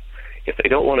basin. If they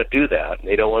don't want to do that, and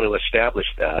they don't want to establish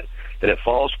that, then it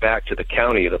falls back to the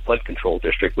county, the flood control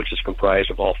district, which is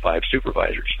comprised of all 5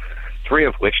 supervisors, 3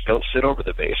 of which don't sit over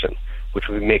the basin, which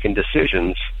will be making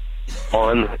decisions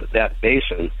on that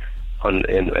basin,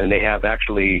 and they have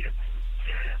actually,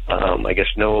 I guess,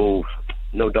 no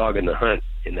dog in the hunt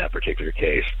in that particular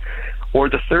case. Or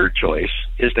the third choice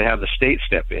is to have the state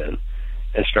step in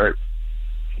and start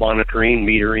monitoring,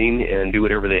 metering, and do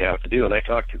whatever they have to do. And I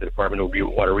talked to the Department of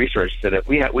Water Resources and said,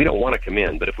 if we don't want to come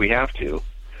in, but if we have to,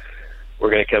 we're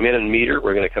going to come in and meter,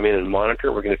 we're going to come in and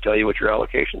monitor, we're going to tell you what your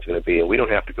allocation is going to be, and we don't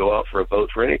have to go out for a vote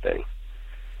for anything.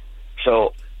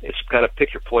 So it's kind of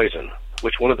pick your poison.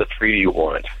 Which one of the 3 do you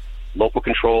want? Local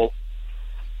control,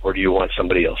 or do you want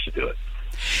somebody else to do it?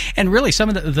 And really, some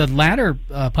of the latter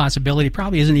possibility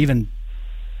probably isn't even.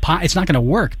 It's not going to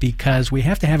work because we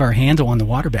have to have our handle on the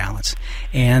water balance,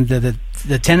 and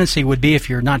the tendency would be, if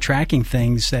you're not tracking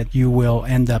things, that you will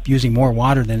end up using more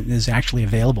water than is actually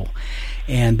available,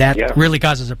 and that really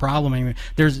causes a problem. I mean,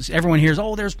 everyone hears,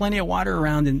 there's plenty of water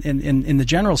around in the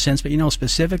general sense, but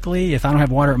specifically, if I don't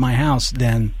have water at my house,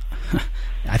 then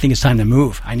I think it's time to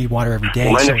move. I need water every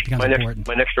day, so it becomes important.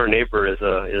 My next door neighbor is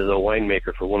a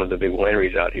winemaker for one of the big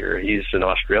wineries out here. He's an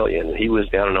Australian, and he was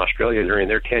down in Australia during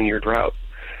their 10-year drought.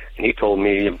 And he told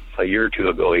me a year or two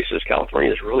ago, he says, California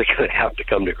is really going to have to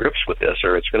come to grips with this,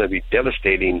 or it's going to be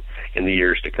devastating in the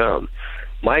years to come.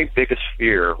 My biggest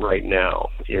fear right now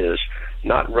is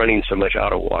not running so much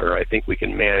out of water. I think we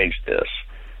can manage this.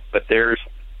 But there's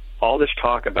all this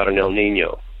talk about an El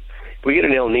Nino. If we get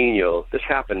an El Nino, this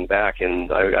happened back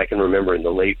in, I can remember in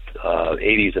the late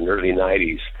 80s and early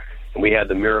 90s, and we had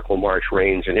the Miracle March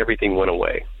rains, and everything went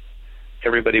away.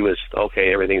 Everybody was,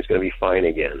 okay, everything's going to be fine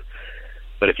again.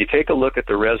 But if you take a look at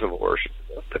the reservoirs,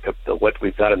 what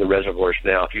we've got in the reservoirs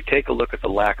now, if you take a look at the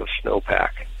lack of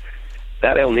snowpack,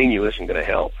 that El Nino isn't going to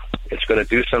help. It's going to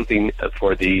do something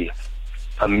for the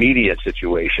immediate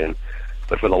situation,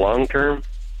 but for the long term,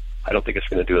 I don't think it's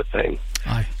going to do a thing.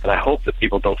 And I hope that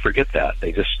people don't forget that.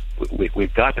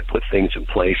 We've got to put things in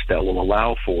place that will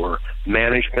allow for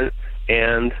management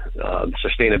and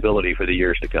sustainability for the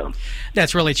years to come.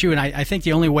 That's really true, and I think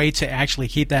the only way to actually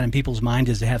keep that in people's mind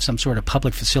is to have some sort of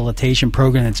public facilitation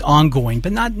program that's ongoing,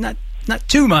 but not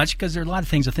too much, because there are a lot of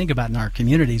things to think about in our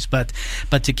communities, but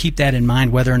to keep that in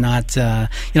mind, whether or not,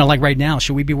 like right now,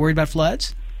 should we be worried about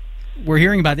floods? We're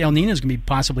hearing about the El Nino is going to be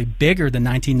possibly bigger than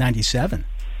 1997.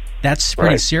 That's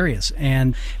pretty serious,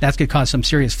 and that's going to cause some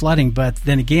serious flooding. But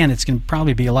then again, it's going to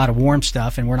probably be a lot of warm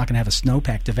stuff, and we're not going to have a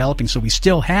snowpack developing. So we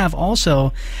still have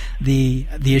also the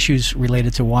issues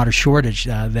related to water shortage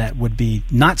that would be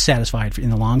not satisfied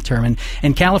in the long term.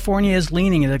 And California is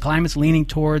the climate's leaning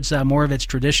towards more of its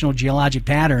traditional geologic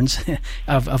patterns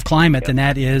of climate, and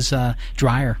that is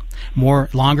drier,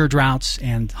 longer droughts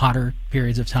and hotter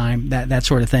periods of time, that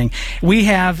sort of thing. We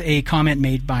have a comment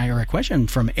made or a question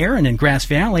from Erin in Grass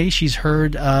Valley. She's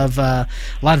heard of a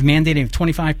lot of mandating of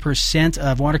 25%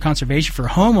 of water conservation for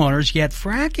homeowners, yet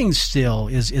fracking still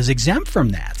is exempt from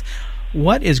that.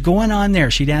 What is going on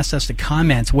there? She'd asked us to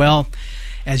comment. Well,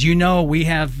 as you know, we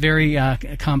have very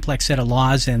complex set of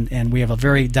laws, and we have a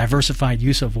very diversified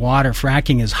use of water.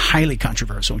 Fracking is highly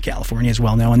controversial in California, as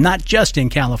well known, and not just in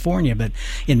California, but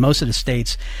in most of the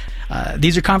states.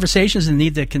 These are conversations that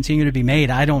need to continue to be made.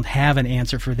 I don't have an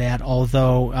answer for that,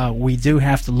 although we do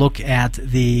have to look at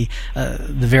the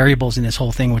variables in this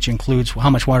whole thing, which includes how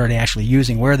much water are they actually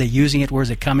using, where are they using it, where is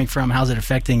it coming from, how is it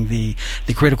affecting the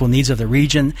critical needs of the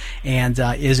region, and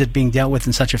is it being dealt with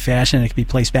in such a fashion that it can be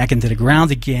placed back into the ground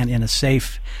around again in a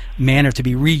safe manner to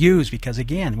be reused, because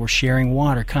again, we're sharing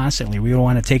water constantly. We don't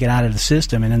want to take it out of the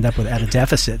system and end up at a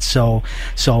deficit. So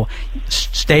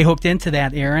stay hooked into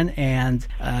that, Aaron, and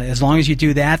as long as you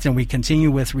do that, then we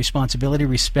continue with responsibility,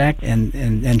 respect, and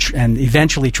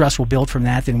eventually trust will build from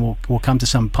that, and we'll come to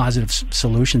some positive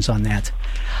solutions on that.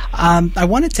 I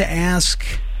wanted to ask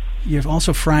you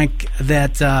also, Frank,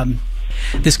 that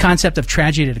this concept of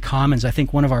tragedy at the commons, I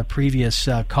think one of our previous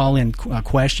call-in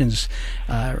questions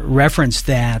referenced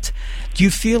that. Do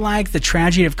you feel like the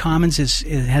tragedy of commons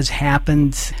has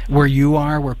happened where you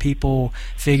are, where people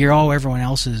figure, oh, everyone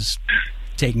else is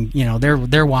taking,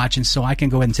 they're watching, so I can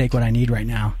go ahead and take what I need right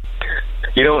now?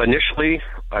 Initially,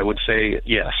 I would say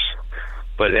yes.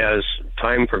 But as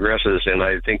time progresses, and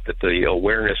I think that the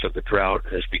awareness of the drought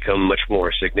has become much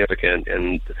more significant,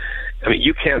 and I mean,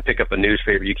 you can't pick up a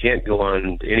newspaper, you can't go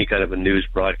on any kind of a news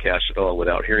broadcast at all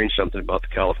without hearing something about the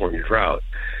California drought.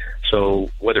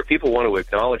 So whether people want to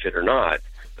acknowledge it or not,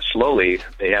 slowly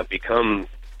they have become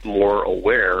more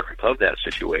aware of that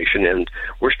situation, and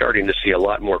we're starting to see a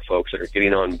lot more folks that are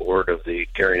getting on board of the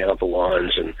carrying out the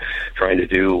lawns and trying to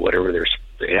do whatever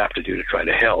they have to do to try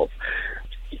to help.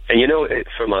 And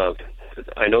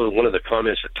I know one of the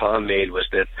comments that Tom made was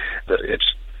that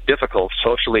it's difficult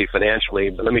socially, financially,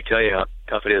 but let me tell you how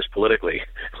tough it is politically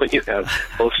when you have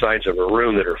both sides of a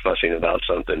room that are fussing about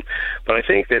something. But I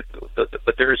think that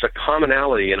but there's a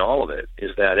commonality in all of it,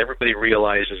 is that everybody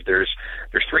realizes there's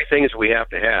three things we have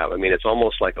to have. I mean, it's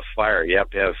almost like a fire. You have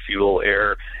to have fuel,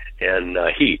 air, and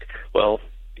heat. Well,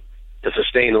 to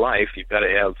sustain life, you've got to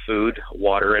have food,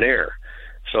 water, and air.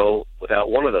 So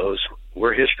without one of those,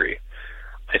 we're history.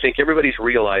 I think everybody's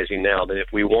realizing now that if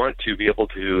we want to be able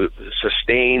to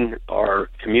sustain our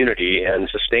community and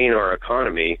sustain our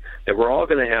economy, that we're all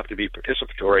going to have to be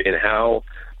participatory in how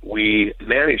we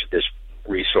manage this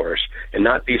resource and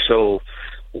not be so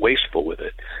wasteful with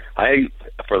it.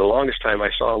 For the longest time,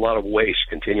 I saw a lot of waste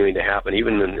continuing to happen,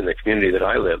 even in the community that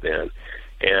I live in,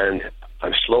 and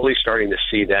I'm slowly starting to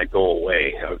see that go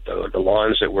away. The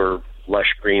lawns that were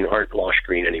lush green aren't lush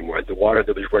green anymore. The water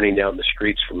that was running down the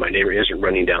streets from my neighbor isn't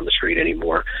running down the street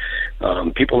anymore.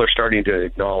 People are starting to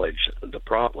acknowledge the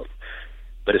problem.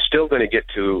 But it's still going to get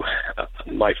to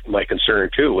my concern,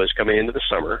 too, was coming into the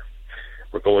summer.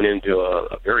 We're going into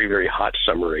a very, very hot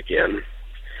summer again.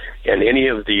 And any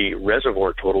of the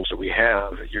reservoir totals that we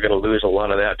have, you're going to lose a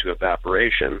lot of that to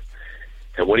evaporation.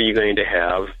 And what are you going to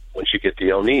have once you get the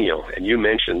El Nino? And you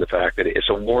mentioned the fact that it's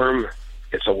a warm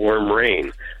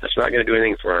rain. That's not going to do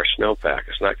anything for our snowpack.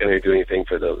 It's not going to do anything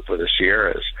for the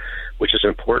Sierras, which is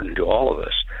important to all of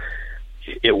us.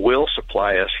 It will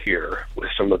supply us here with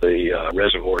some of the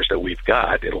reservoirs that we've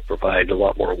got. It'll provide a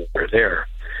lot more water there.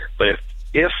 But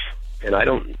if and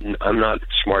I'm not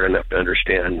smart enough to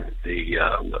understand the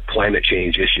climate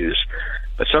change issues,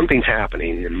 but something's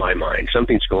happening in my mind.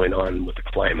 Something's going on with the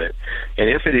climate. And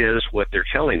if it is, what they're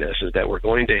telling us is that we're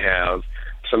going to have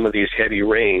some of these heavy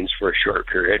rains for a short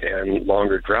period and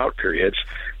longer drought periods.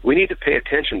 We need to pay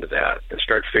attention to that and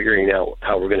start figuring out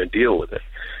how we're going to deal with it.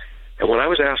 And when I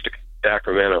was asked to come to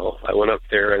Sacramento, I went up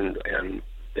there and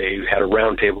they had a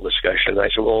roundtable discussion. And I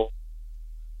said, well,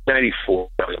 1994,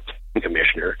 I was a planning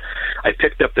commissioner. I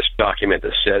picked up this document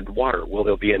that said, water, will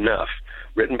there be enough?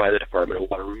 Written by the Department of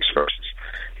Water Resources.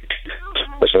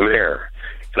 It was a mayor.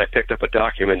 And I picked up a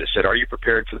document that said, are you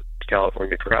prepared for the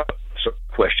California drought? So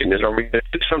the question is, are we going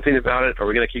to do something about it, or are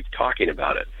we going to keep talking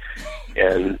about it?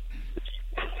 And,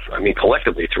 I mean,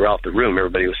 collectively throughout the room,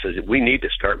 everybody says, we need to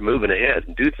start moving ahead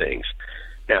and do things.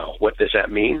 Now, what does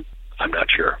that mean? I'm not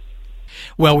sure.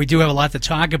 Well, we do have a lot to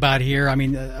talk about here. I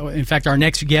mean, in fact, our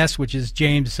next guest, which is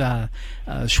James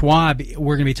Schwab,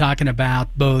 we're going to be talking about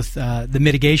both the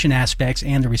mitigation aspects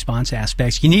and the response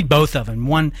aspects. You need both of them.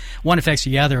 One affects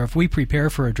the other. If we prepare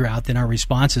for a drought, then our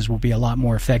responses will be a lot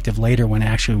more effective later when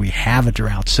actually we have a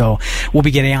drought. So we'll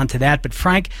be getting on to that. But,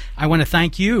 Frank, I want to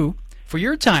thank you for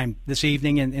your time this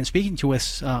evening and speaking to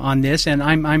us on this, and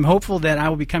I'm hopeful that I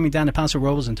will be coming down to Paso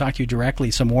Robles and talk to you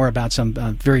directly some more about some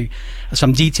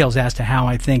details as to how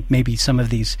I think maybe some of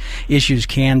these issues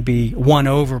can be won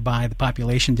over by the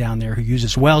population down there who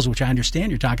uses wells, which I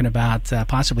understand you're talking about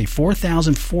possibly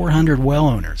 4,400 well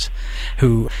owners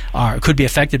who could be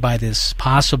affected by this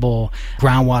possible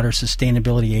groundwater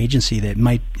sustainability agency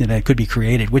that could be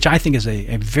created, which I think is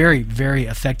a very, very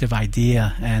effective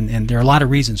idea, and there are a lot of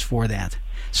reasons for that.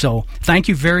 So thank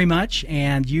you very much,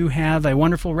 and you have a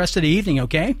wonderful rest of the evening,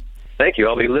 okay? Thank you.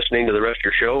 I'll be listening to the rest of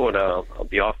your show, and I'll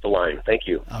be off the line. Thank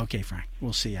you. Okay, Frank.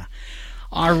 We'll see ya.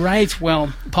 All right.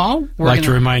 Well, Paul, I'd like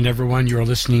to remind everyone you're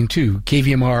listening to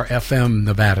KVMR FM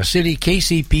Nevada City,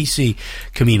 KCPC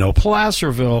Camino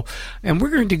Placerville, and we're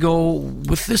going to go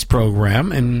with this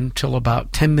program until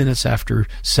about 10 minutes after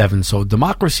 7. So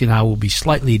Democracy Now! Will be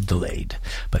slightly delayed,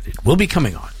 but it will be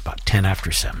coming on about 10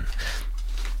 after 7.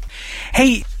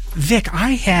 Hey, Vic,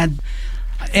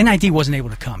 NID wasn't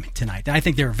able to come tonight. I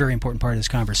think they're a very important part of this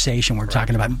conversation. We're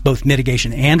talking about both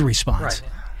mitigation and response.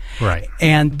 Right.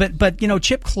 And but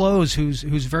Chip Close, who's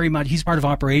very much, he's part of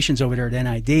operations over there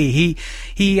at NID.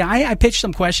 I pitched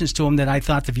some questions to him that I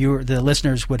thought the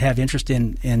listeners would have interest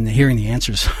in hearing the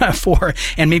answers for,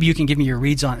 and maybe you can give me your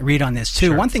read on this too.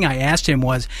 Sure. One thing I asked him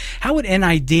was, how would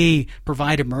NID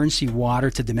provide emergency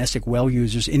water to domestic well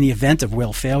users in the event of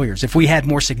well failures if we had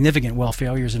more significant well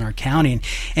failures in our county?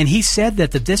 And he said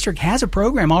that the district has a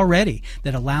program already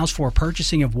that allows for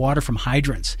purchasing of water from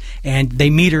hydrants, and they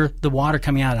meter the water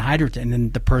coming out of hydrant, and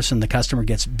then the customer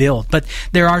gets billed. But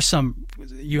there are some,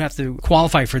 you have to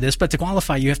qualify for this, but to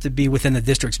qualify you have to be within the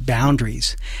district's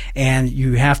boundaries, and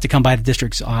you have to come by the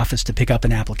district's office to pick up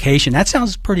an application. That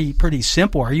sounds pretty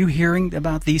simple. Are you hearing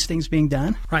about these things being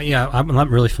done? Right, yeah. I'm not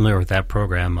really familiar with that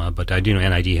program, but I do know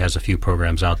NID has a few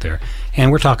programs out there.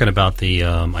 And we're talking about the,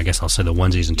 I guess I'll say the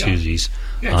onesies and twosies.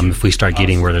 If we start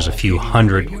getting where there's a few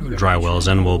hundred dry wells,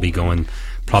 then we'll be going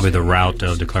probably the route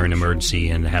of declaring emergency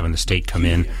and having the state come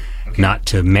in, not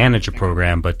to manage a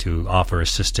program, but to offer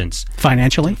assistance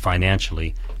financially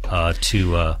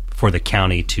to for the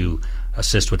county to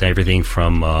assist with everything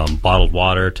from bottled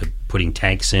water to putting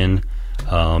tanks in,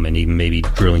 and even maybe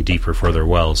drilling deeper for their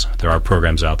wells. There are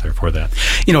programs out there for that.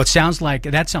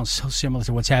 It sounds so similar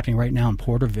to what's happening right now in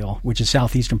Porterville, which is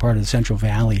southeastern part of the Central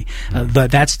Valley.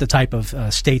 That's the type of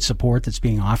state support that's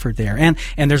being offered there. And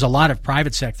there's a lot of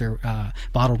private sector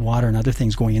bottled water and other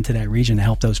things going into that region to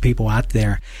help those people out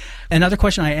there. Another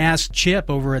question I asked Chip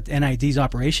over at NID's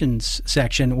operations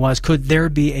section was, could there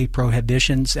be a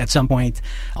prohibitions at some point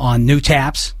on new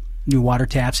water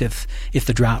taps if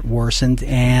the drought worsened?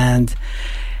 And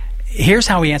here's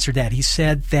how he answered that. He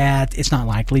said that it's not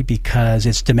likely because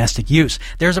it's domestic use.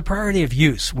 There's a priority of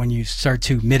use when you start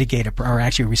to mitigate or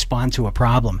actually respond to a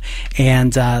problem.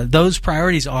 And those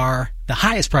priorities are, the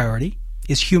highest priority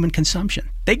is human consumption.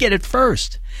 They get it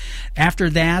first. After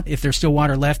that, if there's still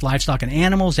water left, livestock and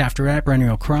animals. After that,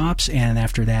 perennial crops. And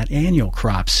after that, annual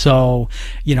crops. So,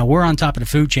 we're on top of the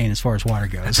food chain as far as water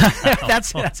goes.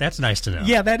 That's nice to know.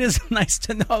 Yeah, that is nice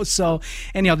to know. So,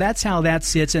 that's how that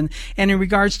sits. And in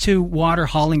regards to water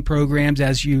hauling programs,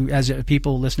 as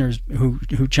listeners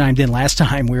who chimed in last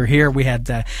time we were here, we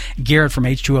had Garrett from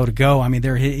H2O to Go. I mean,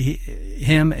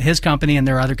 his company, and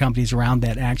there are other companies around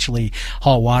that actually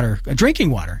haul water, drinking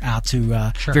water, out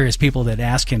to various people that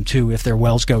ask him to if their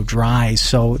wells go dry.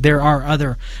 So there are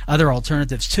other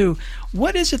alternatives too.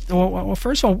 What is it? Well,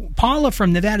 first of all, Paula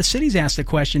from Nevada City's asked a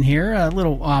question here, a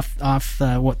little off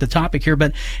what the topic here,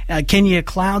 but can you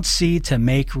cloud seed to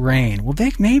make rain? Well,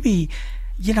 Vic, maybe.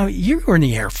 You were in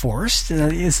the Air Force.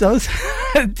 Is those?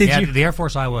 The Air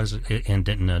Force I was and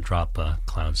didn't drop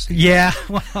clouds. Yeah,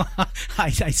 well,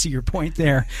 I see your point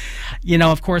there.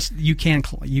 Of course, you can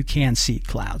see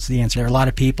clouds. The answer. There are a lot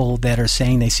of people that are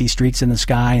saying they see streaks in the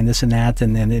sky and this and that,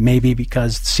 and then it may be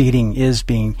because seeding is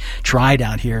being tried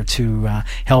out here to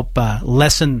help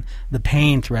lessen the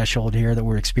pain threshold here that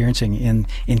we're experiencing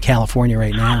in California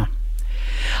right now.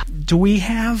 Do we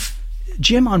have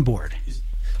Jim on board?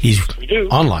 He's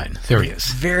online. There he is.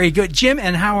 Very good. Jim,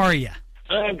 and how are you?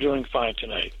 I'm doing fine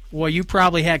tonight. Well, you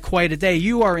probably had quite a day.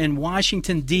 You are in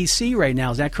Washington, D.C. right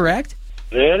now. Is that correct?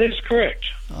 That is correct.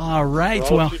 All right.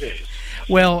 For all 2 days.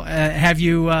 Well, have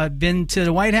you been to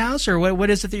the White House, or what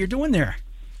is it that you're doing there?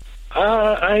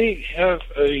 I have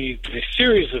a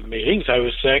series of meetings. I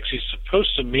was actually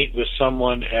supposed to meet with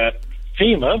someone at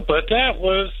FEMA, but that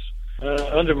was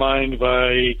undermined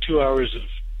by 2 hours of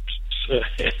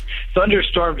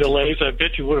thunderstorm delays. I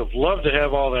bet you would have loved to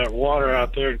have all that water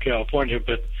out there in California,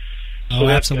 but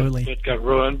absolutely, that got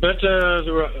ruined. But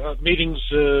there were meetings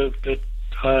that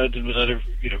with other,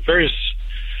 various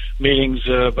meetings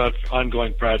about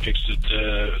ongoing projects that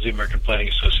the American Planning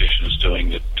Association is doing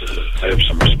that I have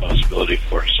some responsibility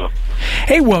for. So,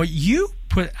 hey, well, you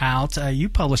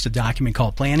published a document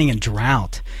called Planning and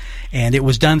Drought. And it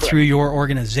was done through your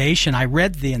organization. I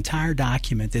read the entire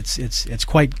document. It's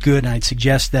quite good, and I'd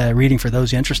suggest reading for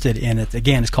those interested in it.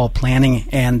 Again, it's called Planning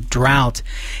and Drought,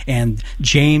 and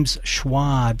James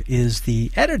Schwab is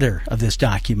the editor of this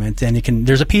document. And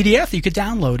there's a PDF that you could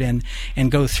download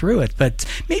and go through it. But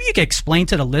maybe you could explain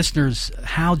to the listeners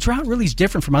how drought really is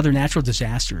different from other natural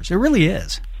disasters. It really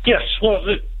is. Yes. Well,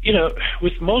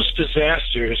 with most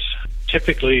disasters,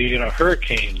 typically,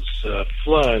 hurricanes,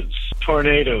 floods,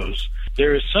 tornadoes,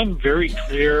 there is some very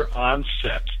clear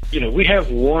onset. We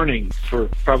have warning for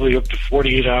probably up to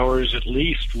 48 hours at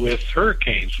least with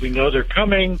hurricanes. We know they're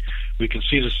coming. We can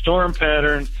see the storm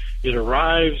pattern. It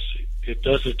arrives. It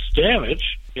does its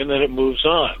damage, and then it moves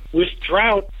on. With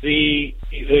drought,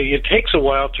 it takes a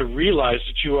while to realize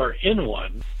that you are in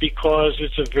one because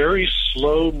it's a very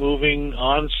slow-moving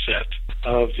onset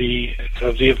of the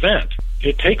event.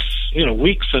 It takes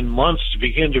weeks and months to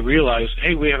begin to realize,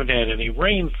 hey, we haven't had any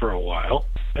rain for a while,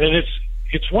 and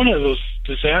it's one of those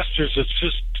disasters that's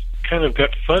just kind of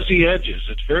got fuzzy edges.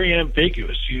 It's very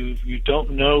ambiguous. You don't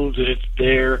know that it's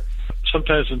there.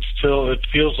 Sometimes until it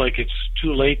feels like it's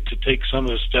too late to take some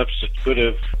of the steps that could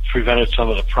have prevented some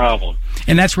of the problem.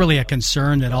 And that's really a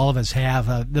concern that all of us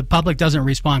have. The public doesn't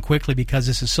respond quickly because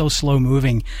this is so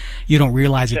slow-moving. You don't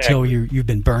realize it till you've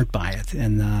been burnt by it,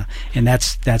 and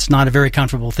that's not a very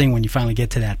comfortable thing when you finally get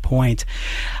to that point.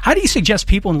 How do you suggest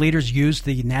people and leaders use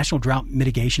the National Drought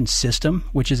Mitigation System,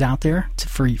 which is out there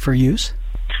for use?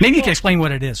 Maybe you can explain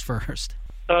what it is first.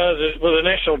 The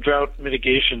National Drought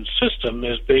Mitigation System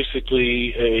is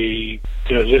basically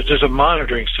there's a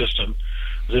monitoring system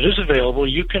that is available.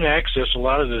 You can access a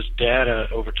lot of this data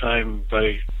over time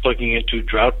by plugging into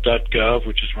drought.gov,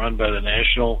 which is run by the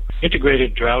National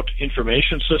Integrated Drought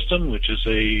Information System, which is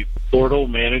a portal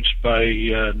managed by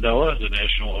NOAA, the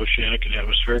National Oceanic and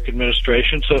Atmospheric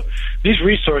Administration. So these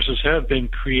resources have been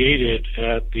created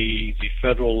at the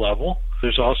federal level.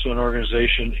 There's also an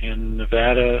organization in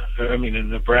Nebraska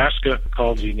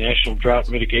called the National Drought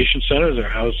Mitigation Center. They're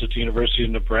housed at the University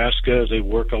of Nebraska. They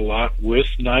work a lot with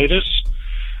NIDIS.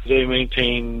 They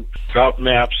maintain drought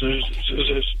maps.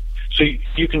 So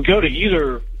you can go to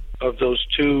either of those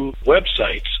two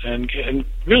websites and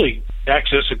really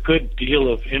access a good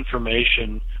deal of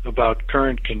information about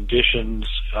current conditions,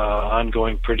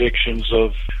 ongoing predictions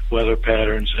of weather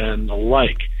patterns, and the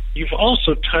like. You've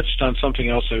also touched on something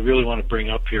else I really want to bring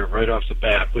up here right off the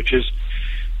bat, which is,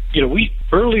 we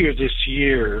earlier this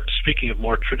year, speaking of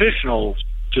more traditional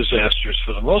disasters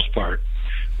for the most part,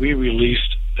 we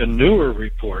released a newer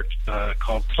report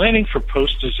called Planning for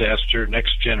Post-Disaster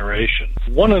Next Generation.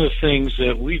 One of the things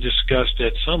that we discussed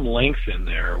at some length in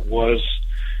there was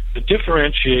the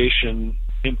differentiation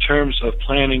in terms of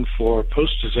planning for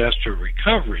post-disaster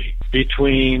recovery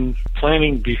between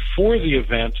planning before the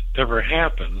event ever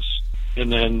happens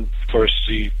and then, of course,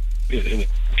 in the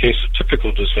case of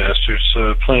typical disasters,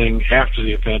 planning after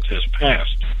the event has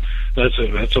passed.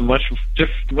 That's a much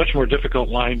more difficult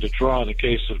line to draw in the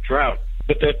case of drought.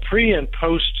 But that pre and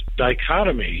post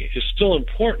dichotomy is still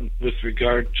important with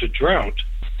regard to drought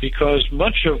because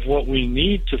much of what we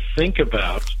need to think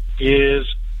about is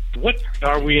what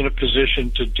are we in a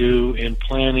position to do in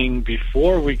planning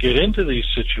before we get into these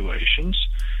situations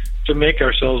to make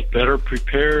ourselves better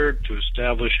prepared to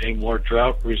establish a more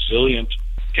drought-resilient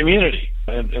community?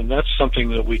 And that's something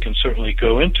that we can certainly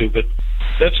go into, but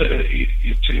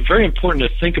it's very important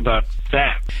to think about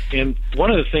that. And one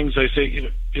of the things I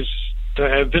say is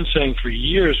that I've been saying for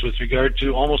years with regard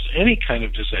to almost any kind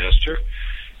of disaster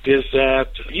is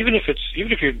that even if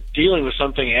you're dealing with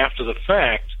something after the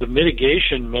fact, the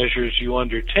mitigation measures you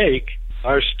undertake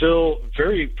are still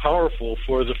very powerful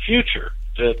for the future.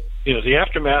 That the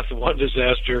aftermath of one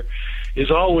disaster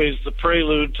is always the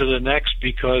prelude to the next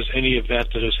because any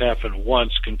event that has happened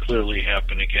once can clearly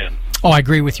happen again. Oh, I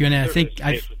agree with you, and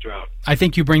I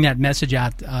think you bring that message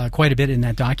out quite a bit in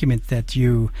that document that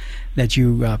you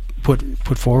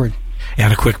put forward.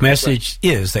 And a quick message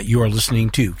is that you are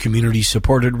listening to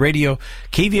community-supported radio,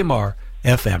 KVMR,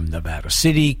 FM Nevada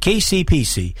City,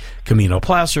 KCPC, Camino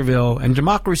Placerville, and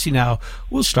Democracy Now!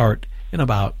 Will start in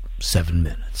about 7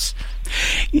 minutes.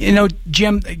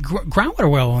 Jim, groundwater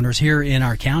well owners here in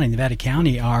our county, Nevada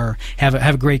County, have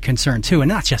a great concern too, and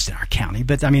not just in our county,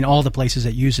 but all the places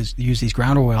that use these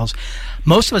groundwater wells.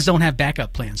 Most of us don't have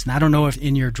backup plans, and I don't know if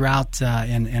in your drought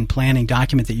and planning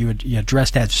document that you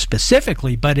addressed that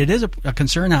specifically, but it is a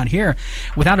concern out here.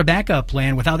 Without a backup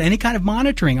plan, without any kind of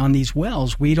monitoring on these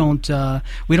wells, we don't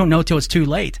know till it's too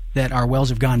late that our wells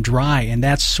have gone dry, and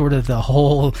that's sort of the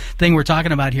whole thing we're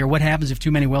talking about here. What happens if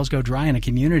too many wells go dry in a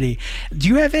community? Do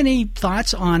you have any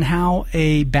thoughts on how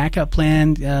a backup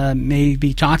plan may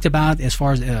be talked about as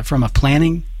far as from a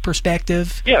planning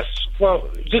perspective? Yes. Well,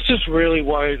 this is really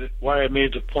why I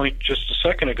made the point just a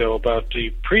second ago about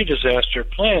the pre-disaster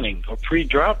planning, or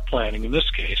pre-drought planning in this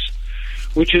case,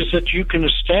 which is that you can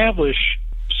establish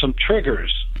some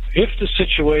triggers. If the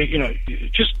situation,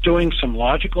 just doing some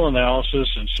logical analysis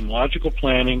and some logical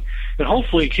planning, and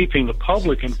hopefully keeping the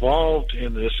public involved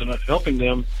in this and helping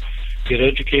them get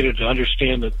educated to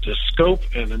understand the scope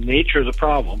and the nature of the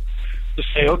problem, to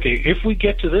say, okay, if we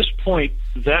get to this point,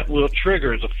 that will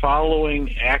trigger the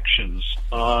following actions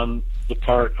on the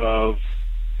part of,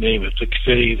 name it, the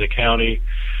city, the county,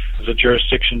 the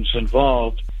jurisdictions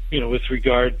involved, with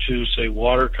regard to, say,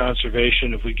 water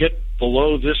conservation. If we get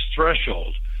below this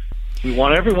threshold, we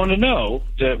want everyone to know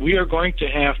that we are going to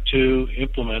have to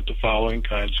implement the following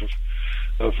kinds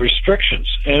of restrictions.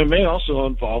 And it may also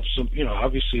involve some,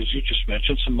 obviously, as you just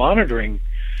mentioned, some monitoring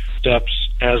steps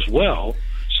as well,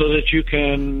 so that you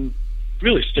can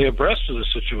really stay abreast of the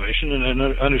situation and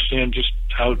understand just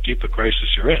how deep a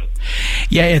crisis you're in.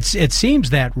 Yeah, it seems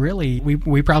that really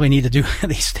we probably need to do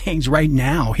these things right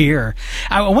now here.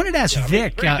 I wanted to ask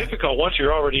Vic. It's very difficult once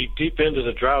you're already deep into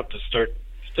the drought to start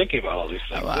thinking about all these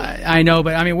things. I know,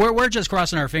 but I mean, we're just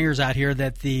crossing our fingers out here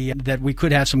that we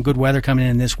could have some good weather coming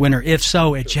in this winter. If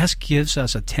so, it just gives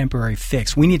us a temporary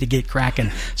fix. We need to get cracking,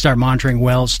 start monitoring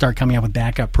wells, start coming up with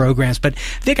backup programs. But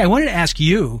Vic, I wanted to ask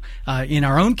you, in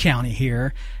our own county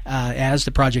here, as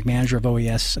the project manager of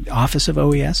OES, Office of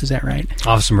OES, is that right?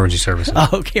 Office of Emergency Services. Oh,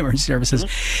 okay, Emergency Services.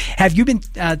 Mm-hmm. Have you been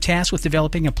tasked with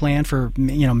developing a plan for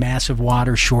massive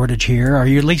water shortage here? Are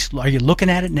you looking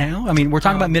at it now? I mean, we're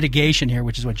talking about mitigation here,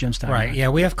 which is what Jim's talking about. Right. Yeah,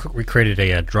 we created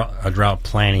a drought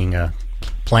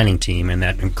planning team, and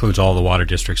that includes all the water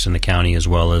districts in the county as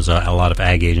well as a lot of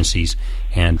ag agencies.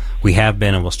 And we have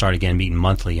been and we'll start again meeting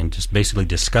monthly and just basically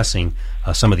discussing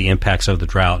some of the impacts of the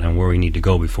drought and where we need to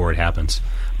go before it happens.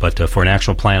 But for an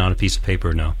actual plan on a piece of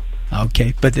paper, no.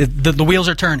 Okay, but the wheels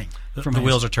are turning. The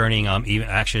wheels are turning. On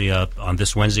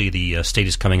this Wednesday, the state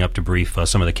is coming up to brief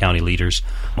some of the county leaders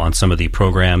on some of the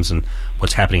programs and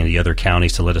what's happening in the other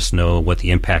counties to let us know what the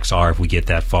impacts are if we get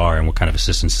that far and what kind of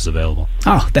assistance is available.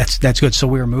 Oh, that's good. So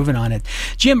we're moving on it.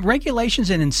 Jim, regulations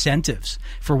and incentives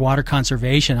for water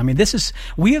conservation. I mean,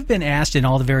 we have been asked in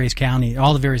all the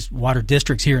various water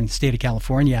districts here in the state of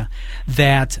California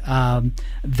that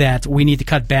we need to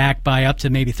cut back by up to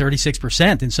maybe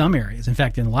 36% in some areas. In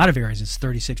fact, in a lot of areas, it's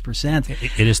 36%.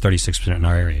 It is 36% in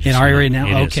our area. In our area now?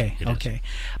 It okay. Is. Okay.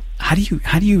 How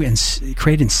do you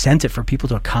create incentive for people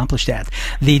to accomplish that?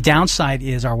 The downside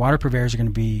is our water purveyors are going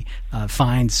to be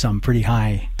fined some pretty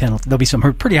high penalty. There'll be some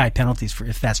pretty high penalties for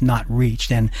if that's not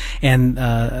reached. And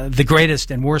the greatest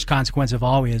and worst consequence of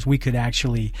all is we could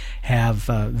actually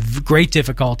have great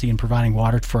difficulty in providing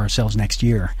water for ourselves next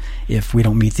year if we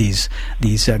don't meet these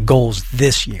goals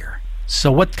this year.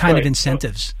 So what kind of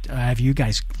incentives have you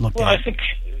guys looked at? Well, I think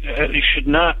you should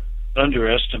not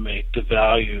underestimate the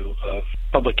value of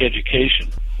public education.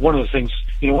 One of the things,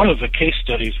 one of the case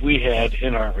studies we had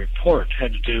in our report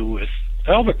had to do with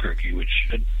Albuquerque, which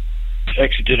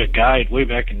actually did a guide way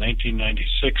back in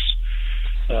 1996,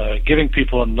 giving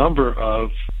people a number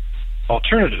of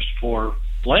alternatives for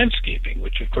landscaping,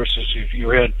 which, of course, as you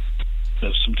had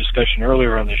some discussion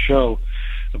earlier on the show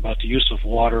about the use of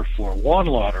water for lawn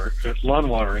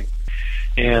watering.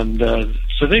 And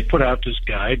so they put out this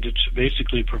guide that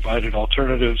basically provided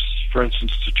alternatives, for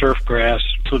instance, to turf grass,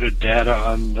 included data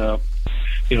on,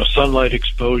 sunlight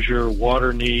exposure,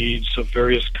 water needs of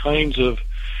various kinds of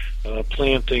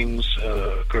plantings.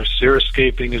 Of course,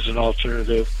 xeriscaping is an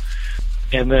alternative.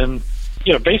 And then,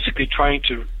 basically trying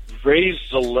to raise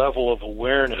the level of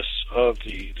awareness of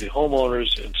the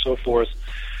homeowners and so forth,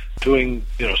 doing,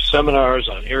 seminars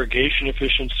on irrigation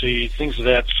efficiency, things of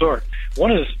that sort. One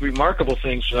of the remarkable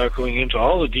things, without going into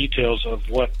all the details of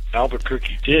what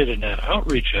Albuquerque did in that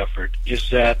outreach effort, is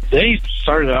that they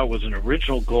started out with an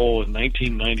original goal in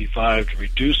 1995 to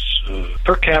reduce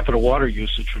per capita water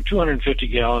usage from 250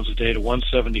 gallons a day to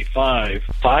 175.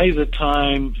 By the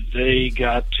time they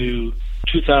got to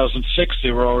 2006,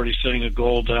 they were already setting a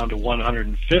goal down to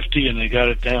 150, and they got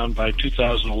it down by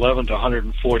 2011 to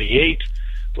 148.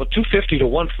 Well, 250 to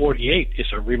 148 is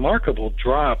a remarkable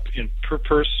drop in per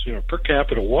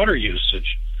capita water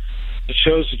usage. It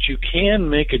shows that you can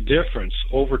make a difference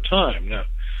over time. Now,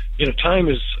 time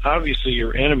is obviously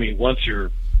your enemy once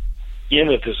you're in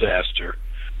a disaster,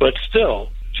 but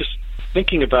still, just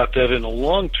thinking about that in the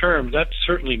long term, that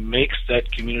certainly makes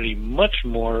that community much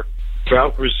more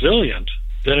drought resilient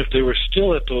than if they were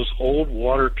still at those old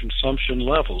water consumption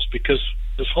levels, because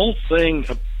this whole thing,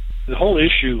 the whole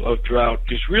issue of drought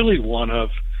is really one of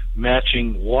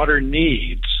matching water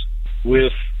needs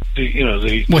with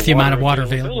the amount of water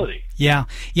available. Yeah,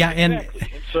 and exactly.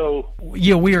 And so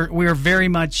we are very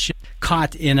much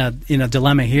caught in a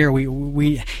dilemma here.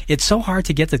 We it's so hard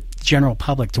to get the general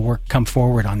public to come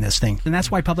forward on this thing, and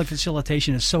that's why public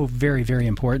facilitation is so very, very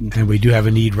important. And we do have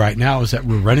a need right now, is that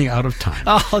we're running out of time.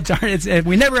 Oh darn it!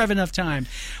 We never have enough time.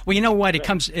 Well, you know what?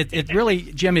 It really,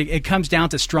 Jim, it comes down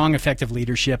to strong, effective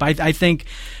leadership. I think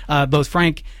both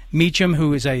Frank Meacham,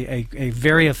 who is a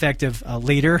very effective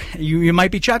leader. You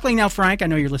might be chuckling now, Frank. I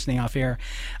know you're listening off air,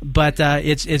 but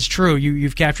it's true.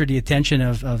 You've captured the attention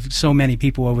of so many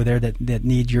people over there that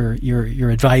need your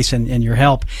advice and your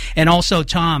help. And also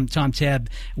Tom Tebb,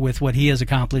 with what he has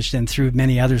accomplished, and through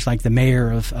many others, like the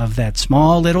mayor of that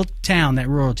small little town, that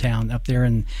rural town up there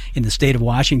in the state of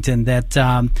Washington.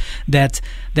 That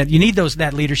you need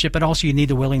that leadership, but also you need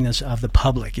the willingness of the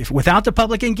public. Without the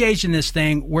public engaged in this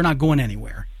thing, we're not going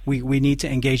anywhere. We need to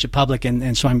engage the public,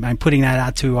 and so I'm putting that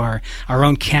out to our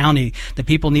own county. The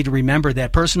people need to remember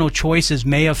that personal choices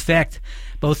may affect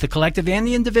both the collective and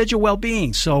the individual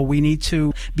well-being. So we need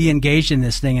to be engaged in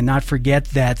this thing and not forget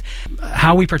that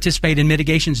how we participate in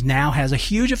mitigations now has a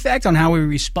huge effect on how we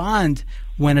respond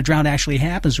when a drought actually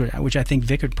happens, which I think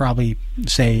Vic would probably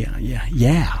say,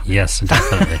 yeah. Yes,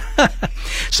 definitely.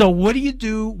 So what do you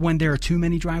do when there are too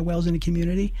many dry wells in a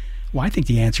community? Well, I think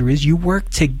the answer is you work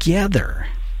together.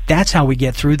 That's how we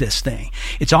get through this thing.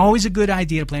 It's always a good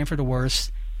idea to plan for the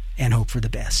worst and hope for the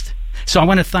best. So I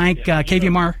want to thank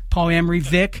KVMR, Paul Emery,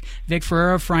 Vic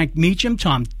Ferreira, Frank Meacham,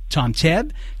 Tom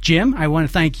Tebb, Jim. I want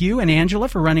to thank you and Angela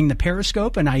for running the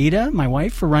Periscope, and Aida, my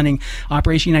wife, for running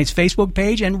Operation Unite's Facebook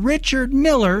page, and Richard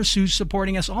Miller, who's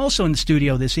supporting us also in the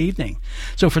studio this evening.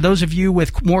 So for those of you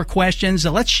with more questions,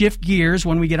 let's shift gears.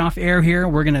 When we get off air here,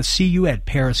 we're going to see you at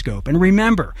Periscope. And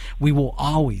remember, we will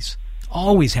always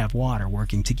have water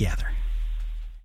working together.